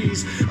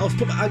trapeze. I'll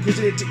put my ankles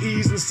in it to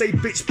ease and say,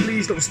 bitch,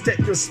 please don't step.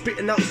 You're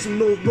spitting out some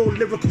raw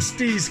lyrical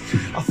steez.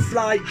 I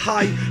fly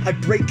high, I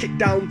break it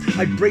down,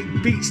 I break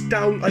beats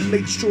down. I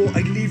make sure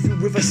I leave you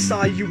with a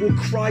sigh. You will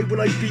cry when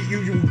I beat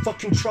you. You will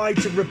fucking try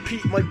to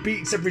repeat my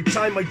beats every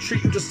time I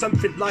treat you to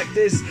something like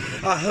this.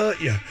 I hurt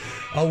you.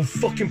 I'll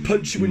fucking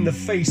punch you in the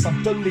face.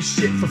 I've done this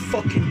shit for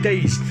fucking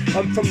days.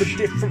 I'm from a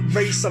different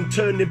race. I'm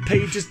turning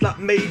pages like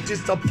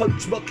mages. I'll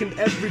punch fucking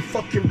every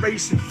fucking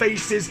race and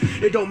faces.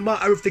 It don't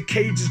matter if the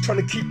cage is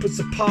trying to keep us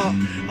apart.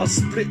 I'll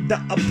split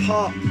that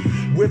apart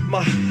with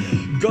my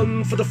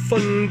gun for the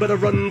fun, but I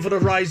run for the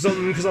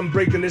horizon. Cause I'm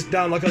breaking this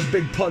down like a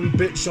big pun,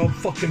 bitch. I'll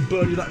fucking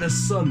burn you like the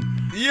sun.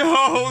 Yo,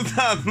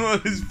 that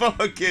was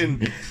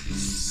fucking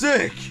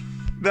sick.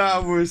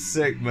 That was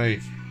sick,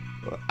 mate.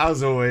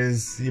 As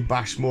always, you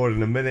bash more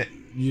than a minute.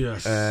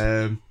 Yes.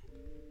 I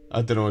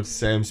don't know what to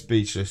say. I'm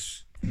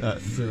speechless. I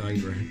feel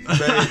angry.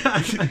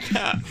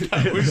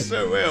 That was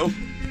so ill.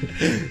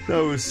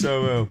 That was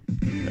so ill.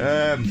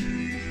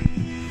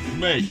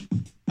 Mate,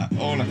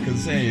 all I can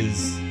say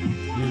is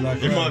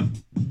it might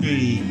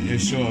be a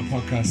shorter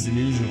podcast than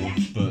usual,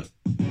 but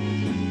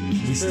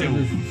we still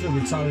filled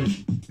with talent.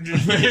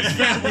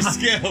 Filled with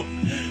skill.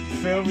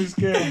 Filled with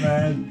skill,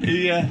 man.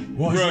 Yeah.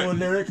 What's right. your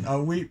lyric? I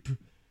weep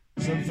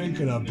something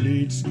and I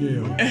bleed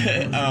skill.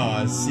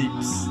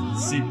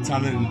 Seep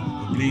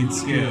talent, bleed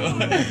skill.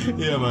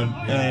 Yeah,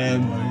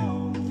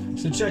 man.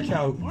 So check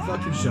out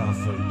fucking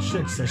Sharford,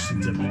 Shed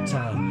Sessions at the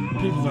Town,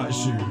 People Without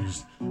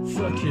Shoes,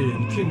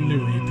 fucking King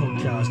Louis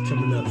podcast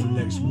coming up for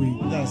next week.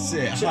 That's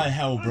it. Hi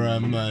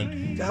Hellbram,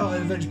 man. Get out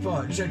at Adventure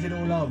Park, check it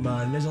all out,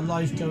 man. There's a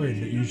life going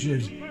that you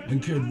should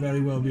and could very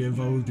well be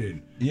involved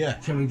in. Yeah.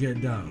 Come and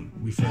get down.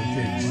 We throw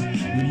gigs.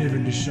 We live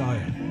in the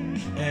Shire.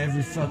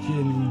 Every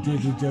fucking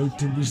gig we go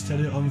to, we set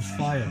it on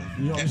fire.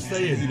 You know what I'm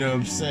saying? You know what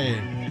I'm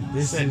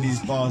saying? Set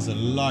these bars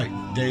alight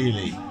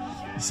daily.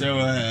 So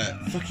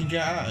fucking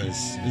get at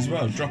us as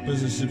well. Drop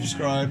us a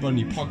subscribe on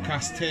your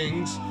podcast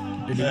things.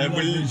 We'll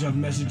have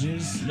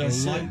messages or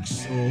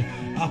likes, or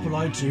Apple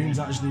iTunes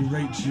actually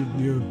rates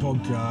your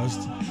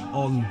podcast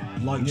on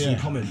likes and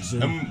comments.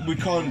 And we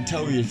can't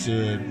tell you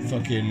to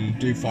fucking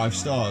do 5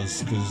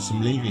 stars because of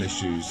some legal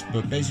issues,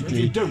 but basically...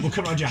 If you don't, we'll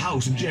come around your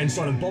house and Jay and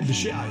Simon Bob the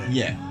shit out of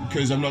you. Yeah,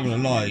 because I'm not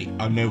going to lie,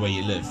 I know where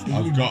you live.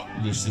 I've got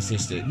the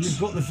statistics. You've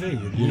got the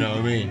thing. You know what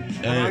I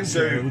mean?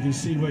 So we can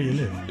see where you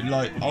live.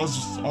 Like,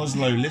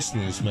 Oslo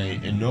listeners,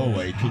 mate, in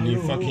Norway, can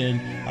you fucking...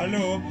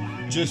 Hello?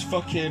 Just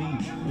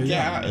fucking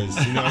get at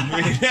us, you know what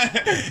I mean?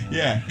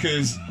 Yeah,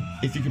 because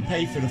if you can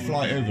pay for the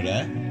flight over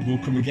there, we'll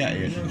come and get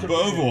you. But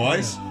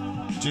otherwise,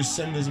 just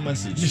send us a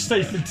message. You're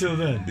safe until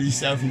then. You're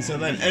safe until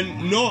then.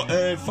 And not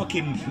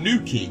fucking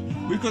Nuki.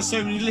 We've got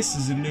so many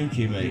listeners in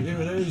Nuki, mate.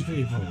 Who are those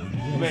people?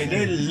 Mate,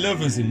 they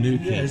love us in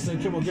Nuki. Yeah, so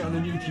come on, get on the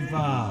Nuki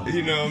farm.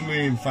 You know what I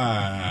mean,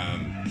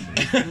 fam?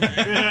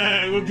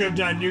 Yeah, we'll go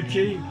down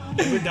Newquay.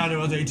 I went down when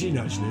I was 18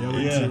 actually. I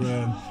went to,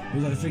 it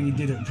was like the thing you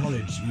did at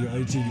college. You got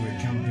 18, you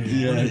went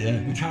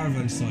camping. The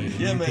caravan site.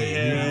 Yeah, mate,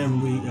 a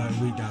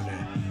week down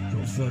there.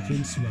 Got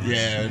fucking smart.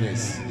 Yeah, it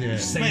is. Yeah.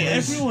 Sailors, mate,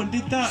 everyone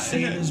did that.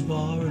 Sailors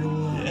bar and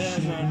all that. Yeah,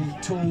 shit,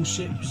 man. Tall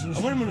ships. And I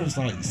went when I was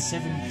like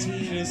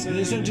 17 or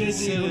something.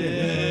 17,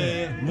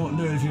 yeah. Not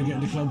knowing if you were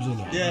getting the clubs or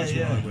not. Yeah, That's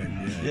yeah. where I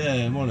went.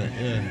 Yeah, I'm on it.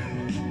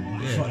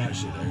 Yeah. Fuck that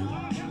shit though.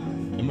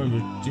 I remember,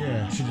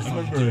 yeah. Should have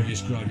found the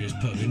dirtiest, grimiest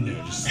pub in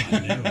there, just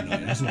sitting there all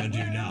night. That's what I do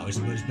now. It's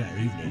a much better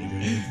evening to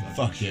go in.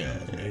 Fuck yeah.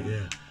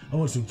 Yeah. I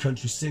want some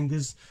country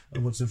singers. I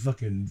want some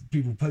fucking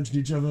people punching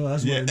each other.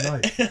 That's what I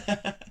like.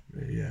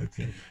 Yeah,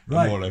 okay.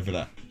 Right. I'm all over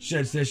that.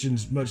 Shed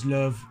Sessions, much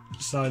love.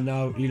 Sign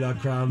now. Eli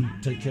Cram.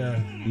 Take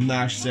care.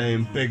 Nash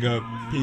saying big up.